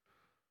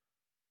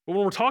 But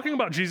when we're talking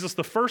about Jesus,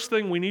 the first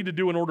thing we need to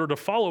do in order to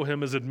follow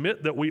him is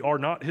admit that we are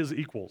not his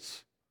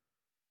equals.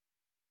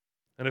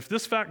 And if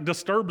this fact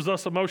disturbs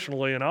us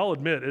emotionally, and I'll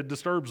admit it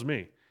disturbs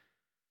me,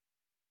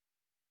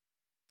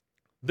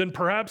 then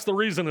perhaps the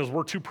reason is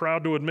we're too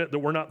proud to admit that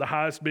we're not the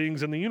highest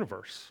beings in the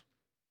universe.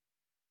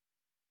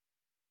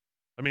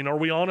 I mean, are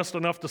we honest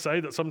enough to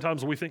say that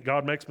sometimes we think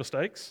God makes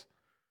mistakes?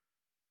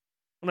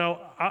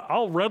 Now,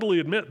 I'll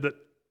readily admit that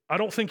I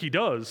don't think he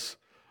does,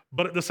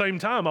 but at the same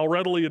time, I'll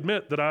readily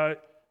admit that I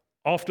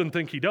often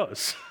think he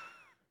does,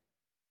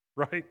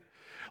 right?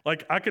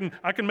 I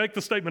can make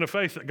the statement of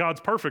faith that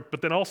God's perfect,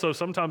 but then also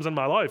sometimes in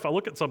my life, I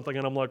look at something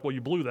and I'm like, well,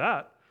 you blew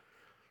that.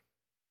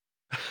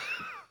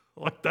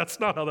 That's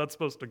not how that's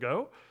supposed to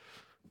go,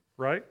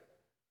 right?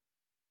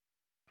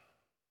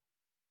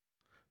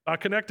 By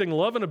connecting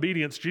love and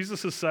obedience,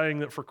 Jesus is saying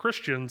that for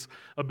Christians,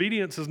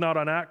 obedience is not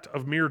an act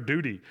of mere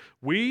duty.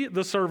 We,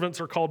 the servants,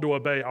 are called to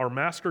obey our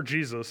master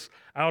Jesus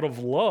out of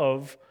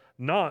love,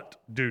 not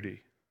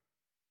duty.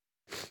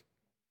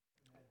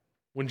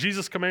 When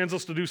Jesus commands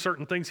us to do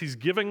certain things, he's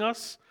giving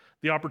us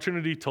the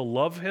opportunity to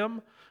love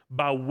him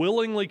by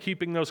willingly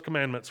keeping those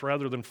commandments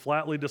rather than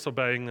flatly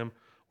disobeying them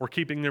or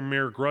keeping them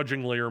mere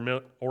grudgingly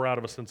or out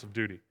of a sense of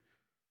duty.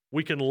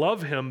 We can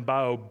love him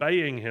by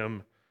obeying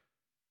him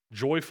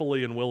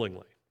joyfully and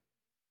willingly.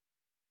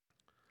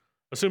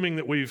 Assuming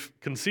that we've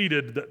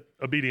conceded that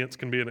obedience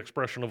can be an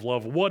expression of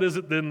love, what is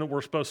it then that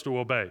we're supposed to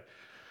obey?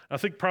 I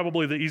think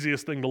probably the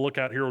easiest thing to look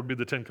at here would be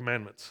the 10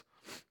 Commandments.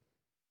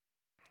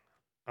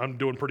 I'm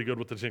doing pretty good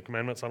with the 10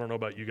 Commandments. I don't know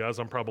about you guys.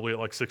 I'm probably at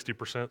 60%,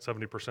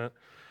 70%.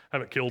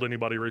 Haven't killed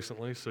anybody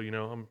recently, so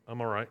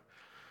I'm all right.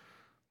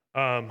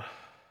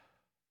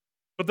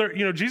 But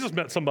there, Jesus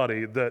met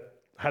somebody that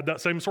had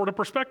that same sort of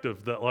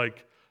perspective that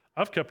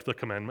I've kept the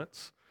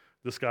commandments.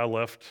 This guy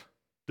left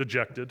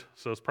dejected,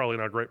 so it's probably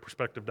not a great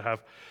perspective to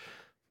have.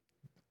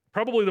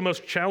 Probably the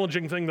most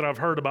challenging thing that I've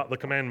heard about the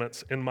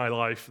commandments in my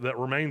life that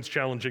remains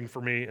challenging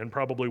for me and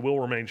probably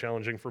will remain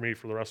challenging for me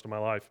for the rest of my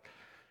life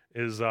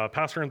is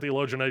pastor and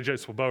theologian A.J.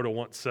 Swoboda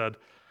once said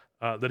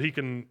that he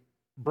can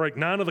break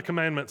 9 of the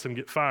commandments and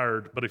get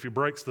fired, but if he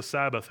breaks the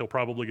Sabbath, he'll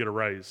probably get a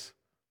raise.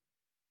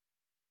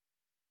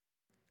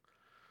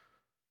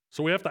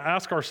 So we have to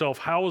ask ourselves,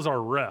 how is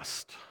our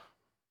rest?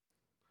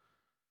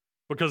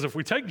 Because if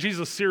we take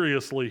Jesus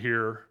seriously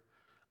here,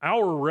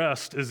 our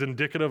rest is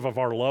indicative of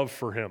our love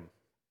for him.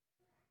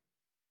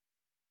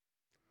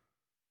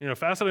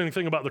 Fascinating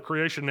thing about the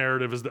creation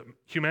narrative is that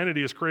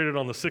humanity is created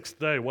on the 6th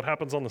day. What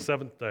happens on the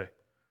 7th day?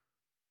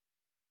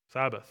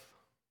 Sabbath.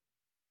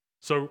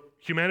 So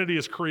humanity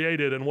is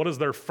created, and what is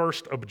their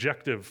first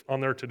objective on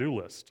their to-do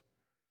list?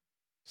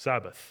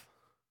 Sabbath.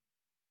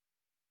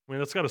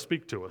 That's got to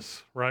speak to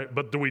us, right?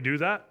 But do we do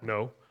that?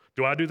 No.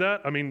 Do I do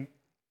that?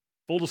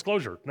 Full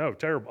disclosure, no,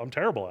 terrible. I'm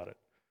terrible at it,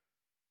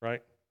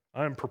 right?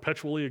 I am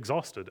perpetually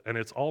exhausted, and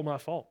it's all my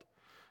fault.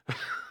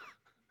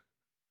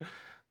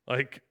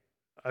 I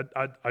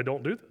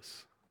don't do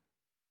this.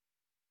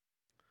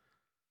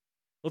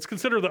 Let's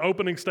consider the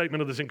opening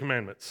statement of the 10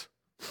 Commandments.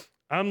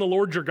 I'm the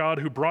Lord your God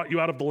who brought you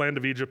out of the land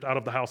of Egypt, out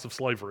of the house of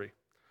slavery.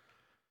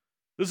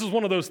 This is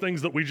one of those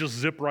things that we just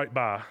zip right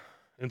by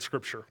in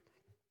Scripture.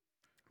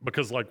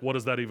 Because what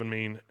does that even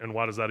mean, and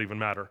why does that even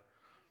matter?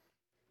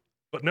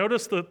 But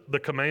notice that the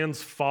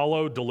commands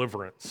follow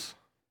deliverance.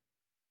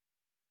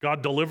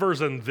 God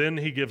delivers, and then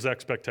he gives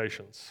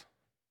expectations.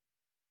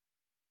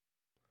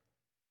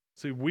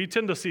 See, we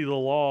tend to see the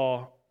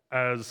law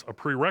as a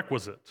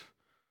prerequisite.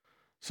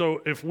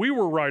 So if we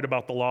were right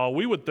about the law,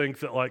 we would think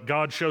that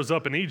God shows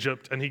up in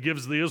Egypt and he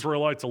gives the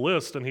Israelites a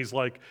list and he's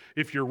like,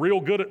 if you're real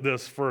good at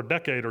this for a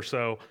decade or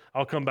so,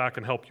 I'll come back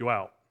and help you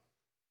out.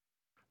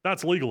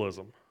 That's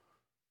legalism.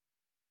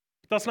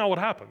 That's not what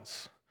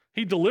happens.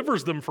 He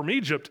delivers them from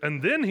Egypt,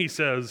 and then he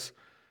says,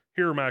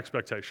 here are my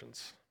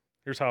expectations.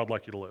 Here's how I'd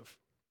like you to live.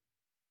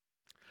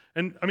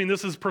 And I mean,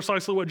 this is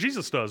precisely what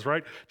Jesus does,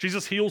 right?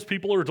 Jesus heals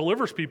people or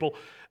delivers people,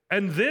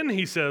 and then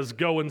he says,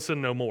 go and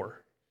sin no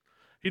more.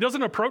 He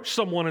doesn't approach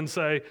someone and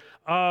say,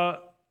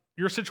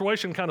 your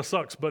situation kind of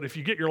sucks, but if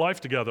you get your life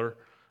together,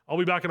 I'll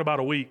be back in about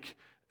a week,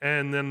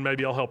 and then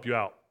maybe I'll help you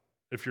out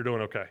if you're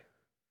doing okay.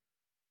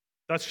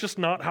 That's just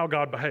not how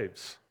God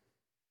behaves.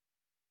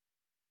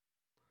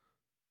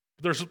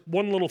 There's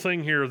one little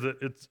thing here that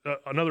it's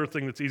another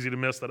thing that's easy to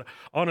miss that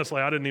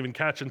honestly I didn't even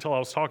catch until I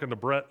was talking to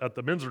Brett at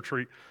the men's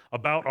retreat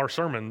about our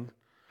sermon,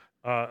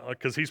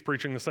 because he's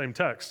preaching the same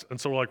text. And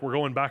so we're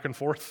going back and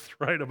forth,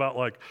 right, about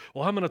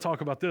well, I'm going to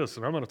talk about this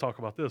and I'm going to talk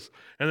about this.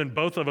 And then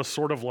both of us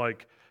sort of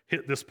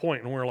hit this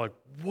point and we're like,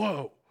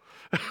 whoa.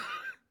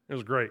 It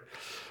was great.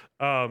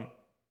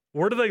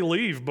 Where do they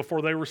leave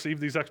before they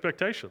receive these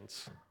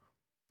expectations?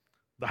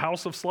 The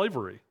house of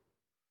slavery.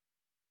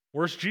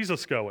 Where's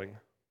Jesus going?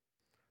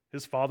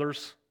 His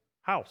Father's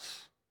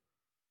house,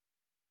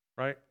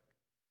 right?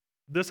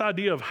 This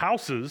idea of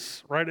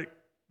houses, right?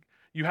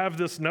 You have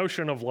this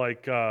notion of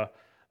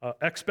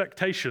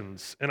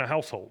expectations in a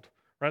household,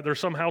 right? There's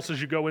some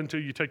houses you go into,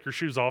 you take your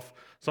shoes off.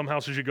 Some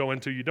houses you go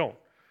into, you don't,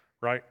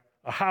 right?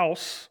 A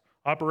house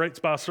operates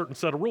by a certain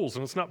set of rules,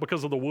 and it's not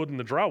because of the wood and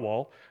the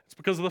drywall. It's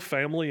because of the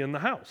family in the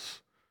house.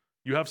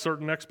 You have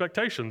certain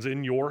expectations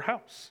in your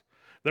house.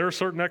 There are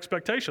certain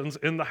expectations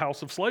in the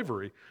house of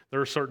slavery. There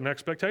are certain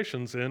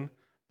expectations in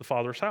the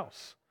Father's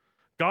house.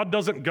 God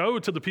doesn't go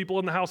to the people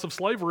in the house of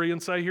slavery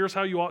and say, here's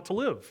how you ought to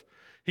live.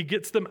 He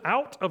gets them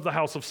out of the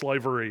house of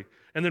slavery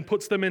and then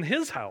puts them in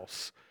his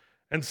house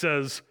and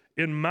says,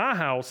 in my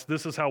house,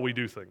 this is how we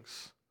do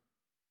things.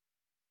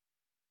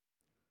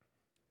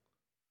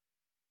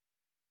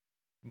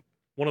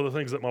 One of the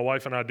things that my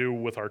wife and I do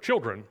with our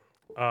children,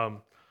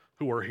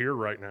 who are here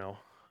right now,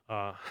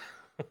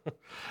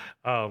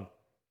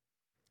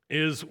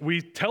 is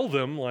we tell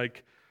them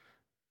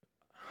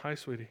hi,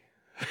 sweetie.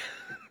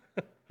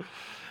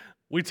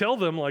 We tell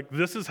them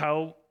this is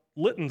how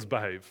Littons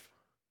behave.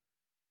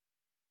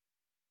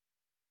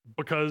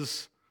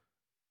 Because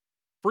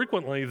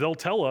frequently they'll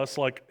tell us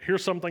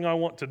here's something I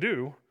want to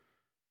do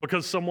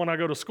because someone I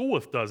go to school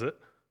with does it.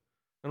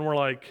 And we're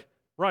like,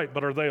 right,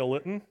 but are they a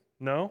Litton?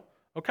 No?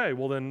 Okay,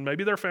 well then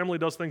maybe their family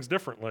does things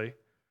differently.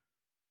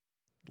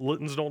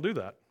 Littons don't do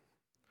that.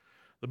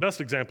 The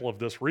best example of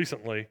this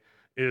recently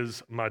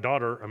is my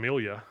daughter,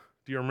 Amelia.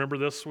 Do you remember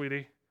this,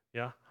 sweetie?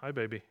 Yeah? Hi,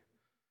 baby.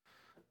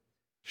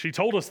 She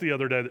told us the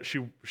other day that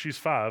she's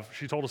 5.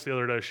 She told us the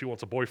other day she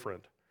wants a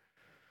boyfriend.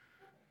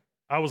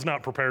 I was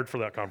not prepared for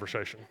that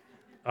conversation.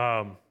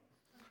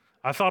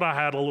 I thought I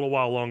had a little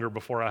while longer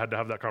before I had to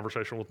have that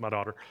conversation with my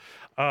daughter.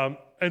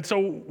 And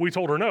so we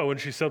told her no, and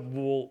she said,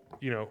 well,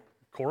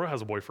 Cora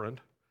has a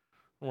boyfriend.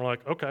 And we're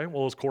like, okay,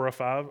 well, is Cora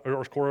 5,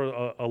 or is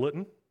Cora a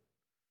Litton?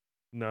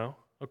 No.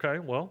 Okay,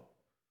 well,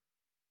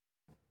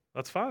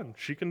 that's fine.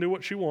 She can do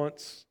what she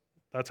wants.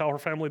 That's how her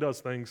family does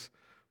things.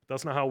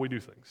 That's not how we do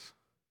things.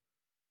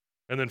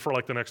 And then for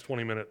the next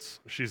 20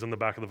 minutes, she's in the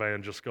back of the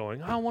van just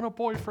going, I want a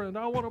boyfriend,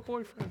 I want a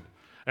boyfriend.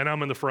 And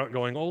I'm in the front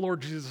going, oh,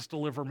 Lord Jesus,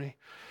 deliver me.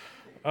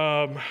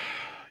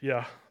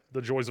 Yeah,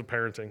 the joys of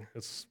parenting.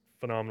 It's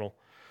phenomenal.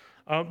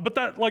 But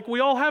that,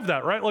 we all have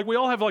that, right? We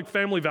all have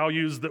family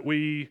values that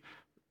we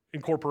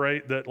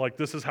incorporate that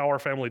this is how our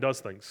family does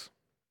things.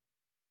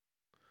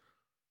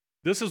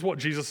 This is what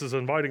Jesus is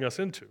inviting us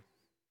into.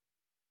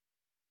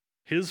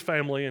 His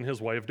family and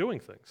his way of doing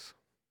things.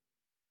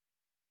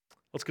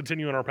 Let's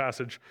continue in our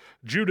passage.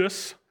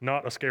 Judas,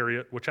 not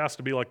Iscariot, which has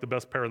to be the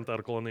best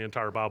parenthetical in the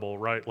entire Bible,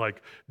 right?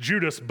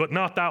 Judas, but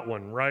not that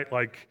one, right?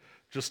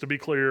 Just to be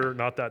clear,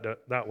 not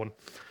that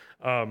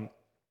one.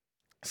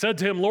 Said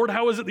to him, Lord,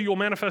 how is it that you will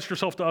manifest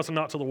yourself to us and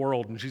not to the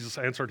world? And Jesus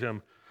answered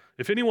him,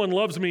 if anyone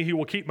loves me, he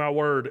will keep my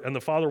word, and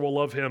the Father will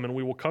love him, and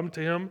we will come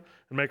to him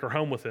and make our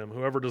home with him.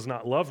 Whoever does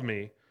not love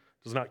me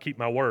does not keep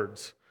my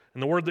words.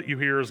 And the word that you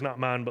hear is not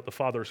mine, but the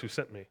Father's who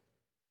sent me.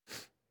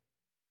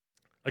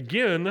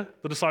 Again,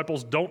 the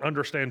disciples don't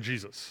understand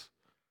Jesus.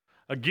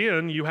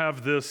 Again, you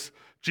have this,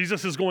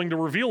 Jesus is going to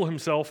reveal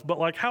himself,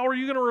 but how are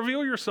you going to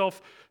reveal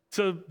yourself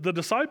to the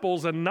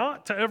disciples and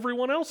not to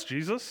everyone else,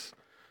 Jesus?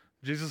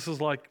 Jesus is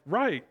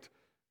right,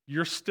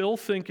 you're still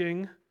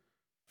thinking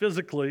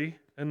physically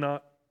and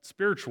not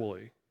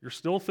spiritually. You're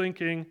still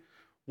thinking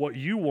what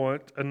you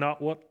want and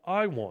not what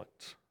I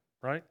want,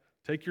 right?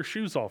 Take your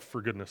shoes off, for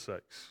goodness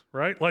sakes,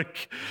 right?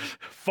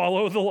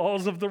 Follow the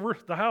laws of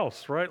the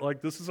house, right?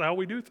 This is how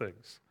we do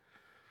things.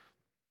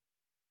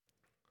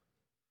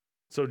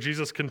 So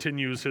Jesus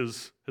continues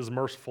his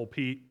merciful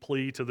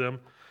plea to them.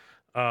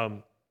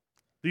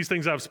 These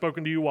things I've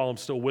spoken to you while I'm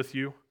still with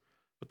you.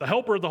 But the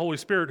helper of the Holy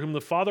Spirit, whom the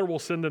Father will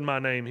send in my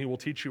name, he will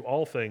teach you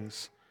all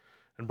things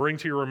and bring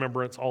to your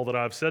remembrance all that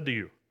I've said to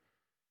you.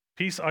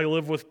 Peace I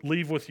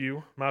leave with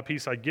you, my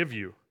peace I give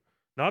you.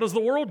 Not as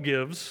the world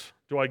gives,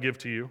 do I give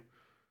to you.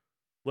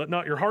 Let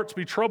not your hearts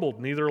be troubled,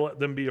 neither let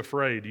them be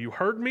afraid. You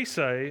heard me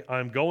say, I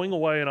am going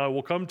away and I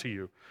will come to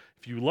you.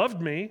 If you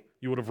loved me,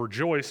 you would have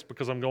rejoiced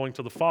because I'm going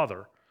to the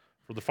Father,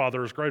 for the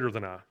Father is greater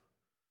than I.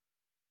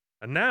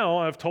 And now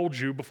I have told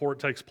you before it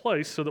takes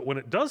place, so that when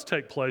it does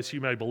take place,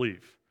 you may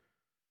believe.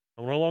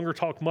 I will no longer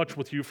talk much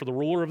with you, for the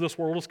ruler of this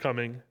world is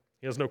coming.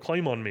 He has no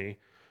claim on me,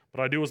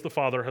 but I do as the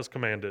Father has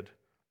commanded,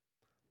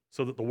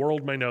 so that the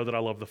world may know that I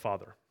love the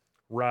Father.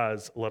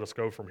 Rise, let us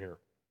go from here.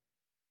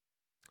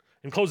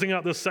 In closing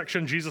out this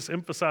section, Jesus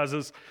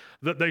emphasizes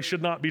that they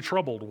should not be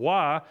troubled.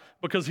 Why?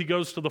 Because he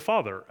goes to the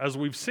Father. As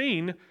we've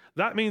seen,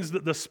 that means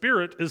that the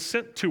Spirit is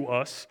sent to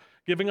us,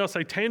 giving us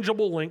a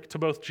tangible link to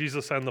both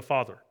Jesus and the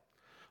Father.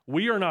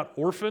 We are not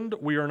orphaned.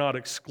 We are not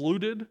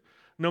excluded.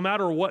 No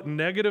matter what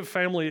negative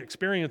family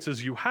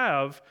experiences you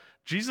have,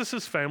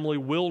 Jesus' family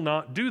will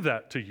not do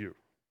that to you.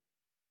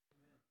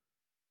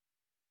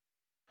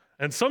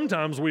 And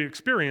sometimes we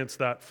experience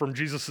that from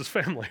Jesus'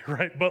 family,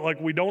 right?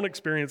 But we don't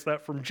experience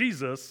that from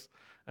Jesus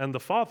and the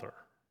Father,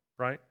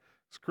 right?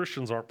 As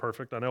Christians aren't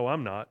perfect. I know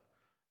I'm not.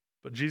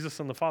 But Jesus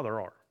and the Father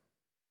are.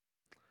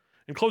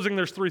 In closing,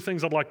 there's three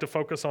things I'd like to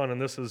focus on,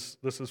 and this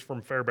is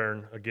from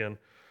Fairbairn again.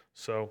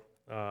 So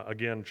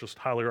again, just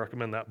highly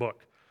recommend that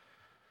book.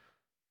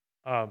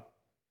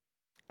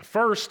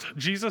 First,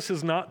 Jesus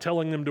is not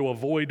telling them to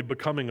avoid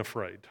becoming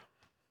afraid,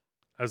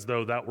 as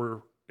though that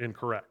were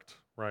incorrect,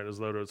 right? As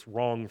though it's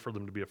wrong for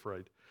them to be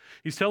afraid.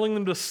 He's telling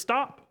them to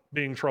stop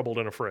being troubled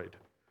and afraid.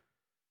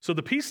 So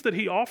the peace that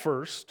he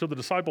offers to the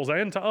disciples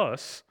and to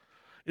us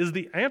is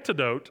the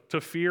antidote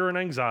to fear and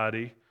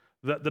anxiety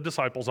that the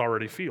disciples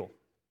already feel.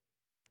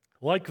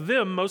 Like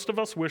them, most of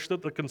us wish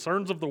that the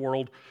concerns of the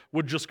world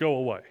would just go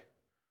away.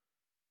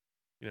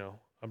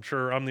 I'm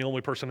sure I'm the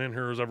only person in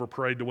here who's ever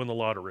prayed to win the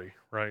lottery,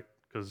 right?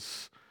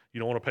 Because you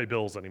don't want to pay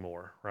bills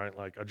anymore, right?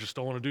 I just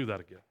don't want to do that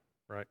again,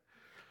 right?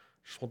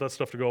 Just want that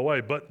stuff to go away.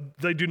 But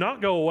they do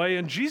not go away,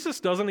 and Jesus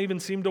doesn't even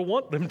seem to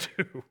want them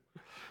to.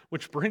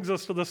 Which brings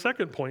us to the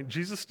second point.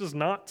 Jesus does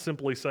not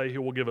simply say he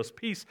will give us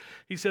peace.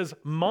 He says,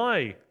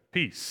 my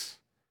peace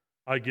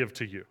I give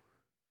to you.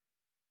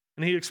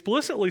 And he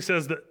explicitly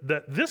says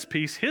that this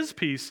peace, his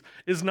peace,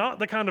 is not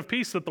the kind of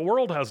peace that the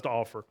world has to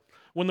offer.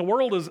 When the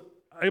world is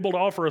able to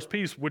offer us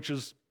peace, which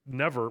is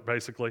never,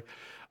 basically,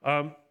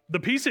 the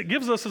peace it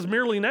gives us is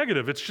merely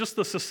negative. It's just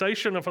the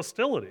cessation of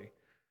hostility.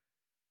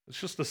 It's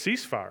just a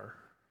ceasefire.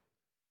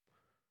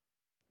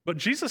 But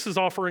Jesus is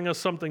offering us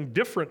something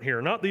different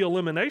here, not the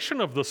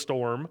elimination of the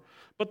storm,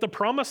 but the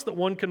promise that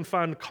one can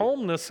find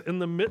calmness in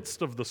the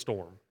midst of the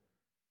storm.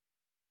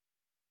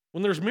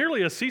 When there's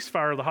merely a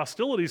ceasefire, the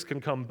hostilities can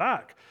come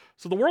back.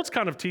 So the world's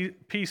kind of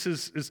peace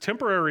is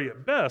temporary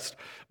at best,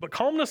 but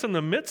calmness in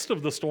the midst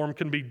of the storm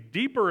can be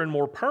deeper and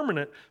more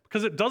permanent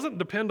because it doesn't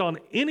depend on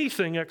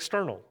anything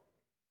external.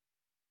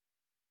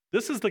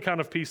 This is the kind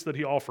of peace that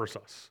he offers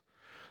us.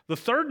 The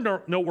third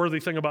noteworthy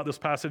thing about this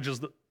passage is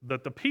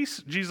that the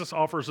peace Jesus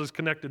offers is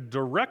connected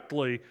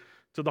directly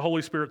to the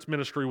Holy Spirit's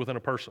ministry within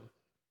a person.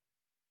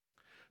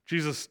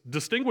 Jesus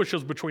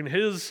distinguishes between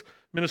his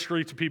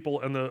ministry to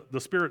people and the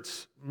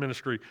Spirit's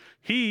ministry.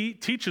 He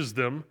teaches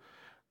them.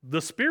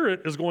 The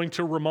Spirit is going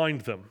to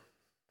remind them.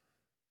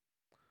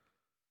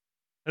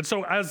 And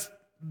so as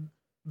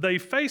they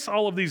face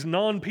all of these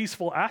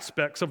non-peaceful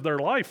aspects of their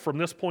life from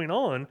this point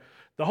on,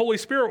 the Holy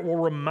Spirit will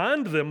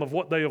remind them of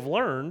what they have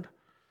learned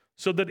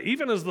so that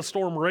even as the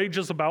storm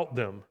rages about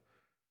them,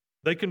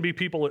 they can be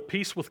people at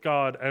peace with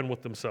God and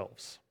with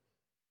themselves.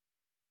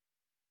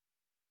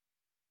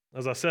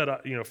 As I said,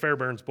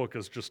 Fairbairn's book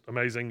is just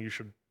amazing. You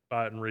should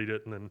buy it and read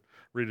it, and then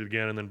read it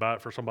again, and then buy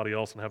it for somebody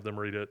else and have them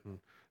read it, and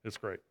it's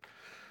great.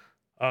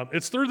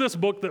 It's through this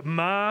book that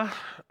my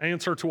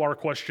answer to our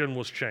question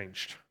was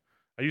changed.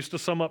 I used to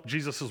sum up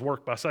Jesus'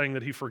 work by saying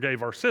that he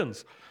forgave our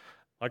sins.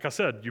 Like I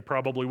said, you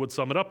probably would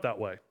sum it up that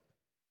way.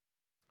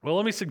 Well,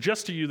 let me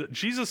suggest to you that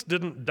Jesus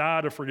didn't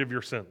die to forgive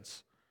your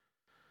sins.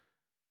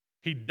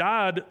 He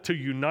died to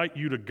unite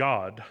you to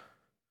God,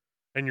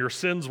 and your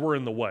sins were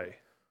in the way.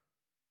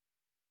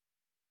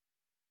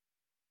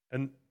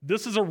 And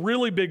this is a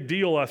really big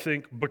deal, I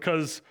think,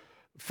 because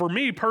for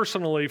me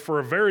personally, for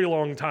a very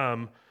long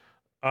time,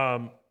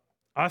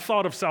 I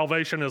thought of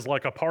salvation as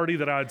like a party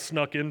that I had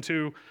snuck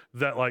into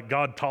that like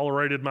God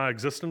tolerated my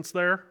existence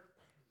there,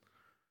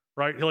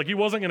 right? Like he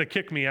wasn't going to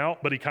kick me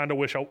out, but he kind of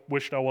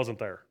wished I wasn't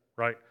there,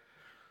 right?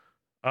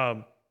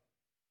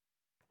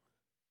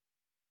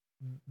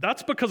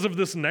 That's because of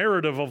this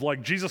narrative of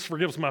like Jesus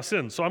forgives my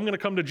sins. So I'm going to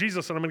come to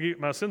Jesus and I'm going to get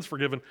my sins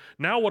forgiven.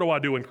 Now what do I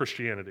do in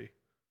Christianity?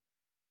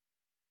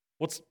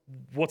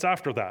 What's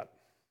after that?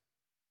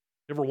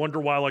 You ever wonder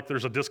why like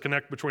there's a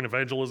disconnect between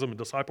evangelism and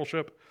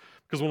discipleship?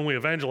 Because when we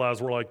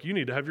evangelize, we're like, you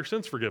need to have your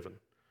sins forgiven.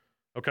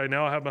 Okay,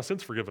 now I have my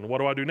sins forgiven. What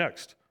do I do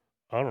next?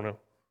 I don't know.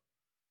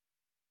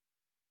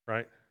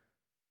 Right?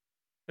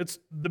 It's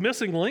the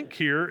missing link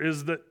here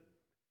is that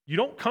you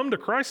don't come to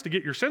Christ to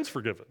get your sins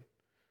forgiven.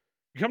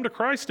 You come to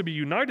Christ to be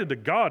united to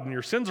God, and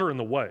your sins are in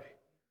the way.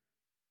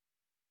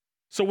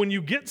 So when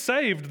you get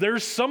saved,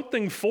 there's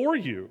something for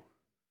you.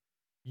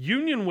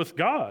 Union with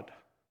God.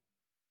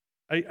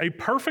 a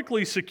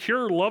perfectly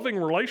secure, loving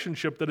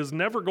relationship that is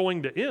never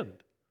going to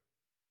end.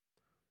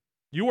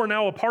 You are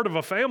now a part of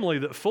a family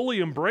that fully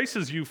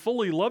embraces you,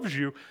 fully loves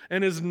you,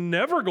 and is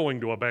never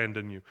going to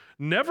abandon you,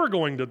 never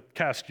going to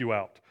cast you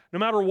out, no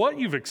matter what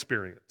you've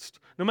experienced,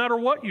 no matter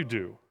what you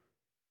do.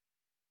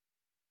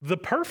 The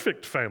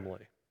perfect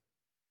family.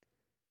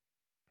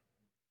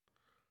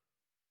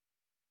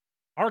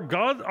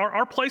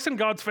 Our place in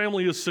God's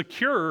family is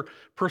secure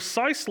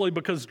precisely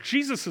because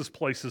Jesus'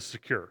 place is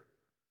secure.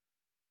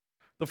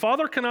 The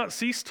Father cannot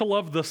cease to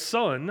love the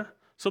Son,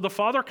 so the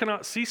Father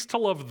cannot cease to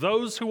love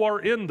those who are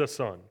in the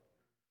Son.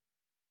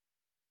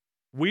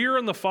 We are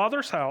in the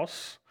Father's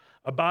house,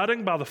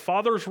 abiding by the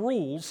Father's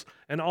rules,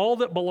 and all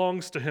that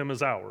belongs to Him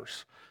is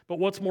ours. But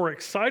what's more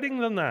exciting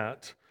than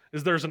that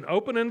is there's an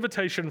open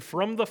invitation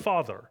from the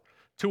Father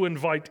to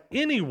invite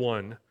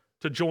anyone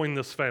to join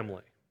this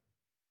family.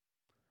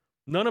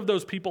 None of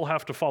those people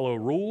have to follow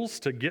rules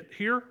to get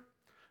here.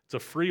 It's a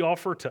free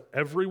offer to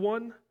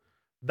everyone.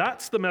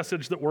 That's the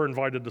message that we're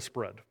invited to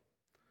spread.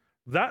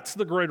 That's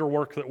the greater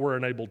work that we're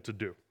enabled to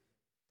do.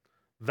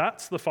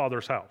 That's the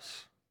Father's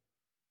house.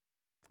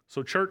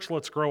 So, church,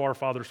 let's grow our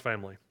Father's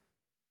family.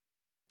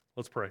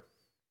 Let's pray.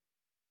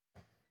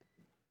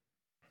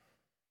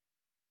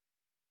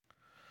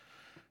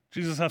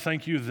 Jesus, I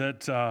thank you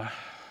that,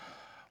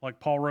 like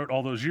Paul wrote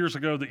all those years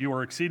ago, that you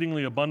are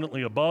exceedingly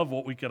abundantly above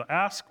what we could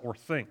ask or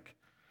think.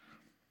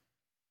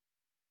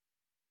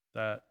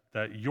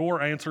 That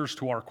your answers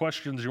to our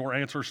questions, your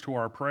answers to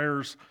our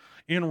prayers,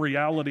 in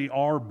reality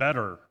are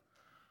better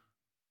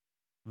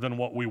than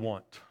what we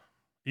want.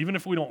 Even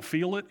if we don't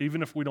feel it,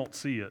 even if we don't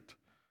see it,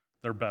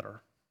 they're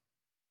better.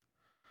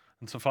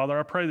 And so, Father,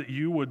 I pray that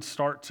you would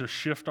start to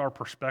shift our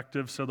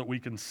perspective so that we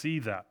can see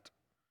that.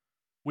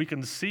 We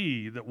can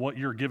see that what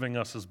you're giving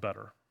us is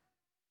better.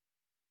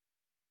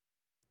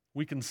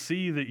 We can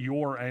see that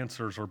your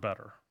answers are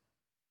better,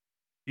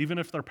 even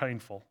if they're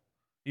painful,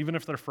 even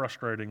if they're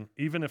frustrating,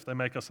 even if they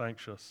make us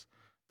anxious,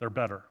 they're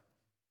better.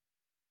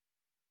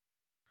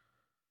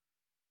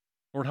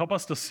 Lord, help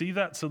us to see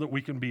that so that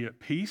we can be at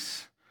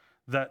peace,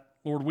 that,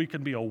 Lord, we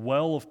can be a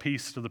well of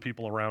peace to the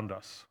people around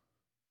us,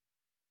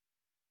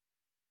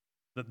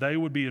 that they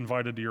would be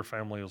invited to your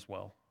family as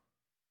well.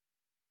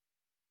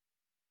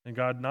 And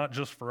God, not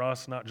just for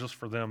us, not just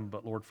for them,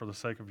 but Lord, for the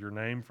sake of your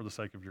name, for the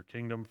sake of your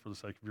kingdom, for the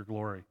sake of your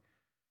glory.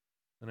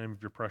 In the name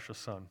of your precious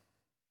Son.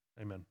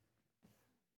 Amen.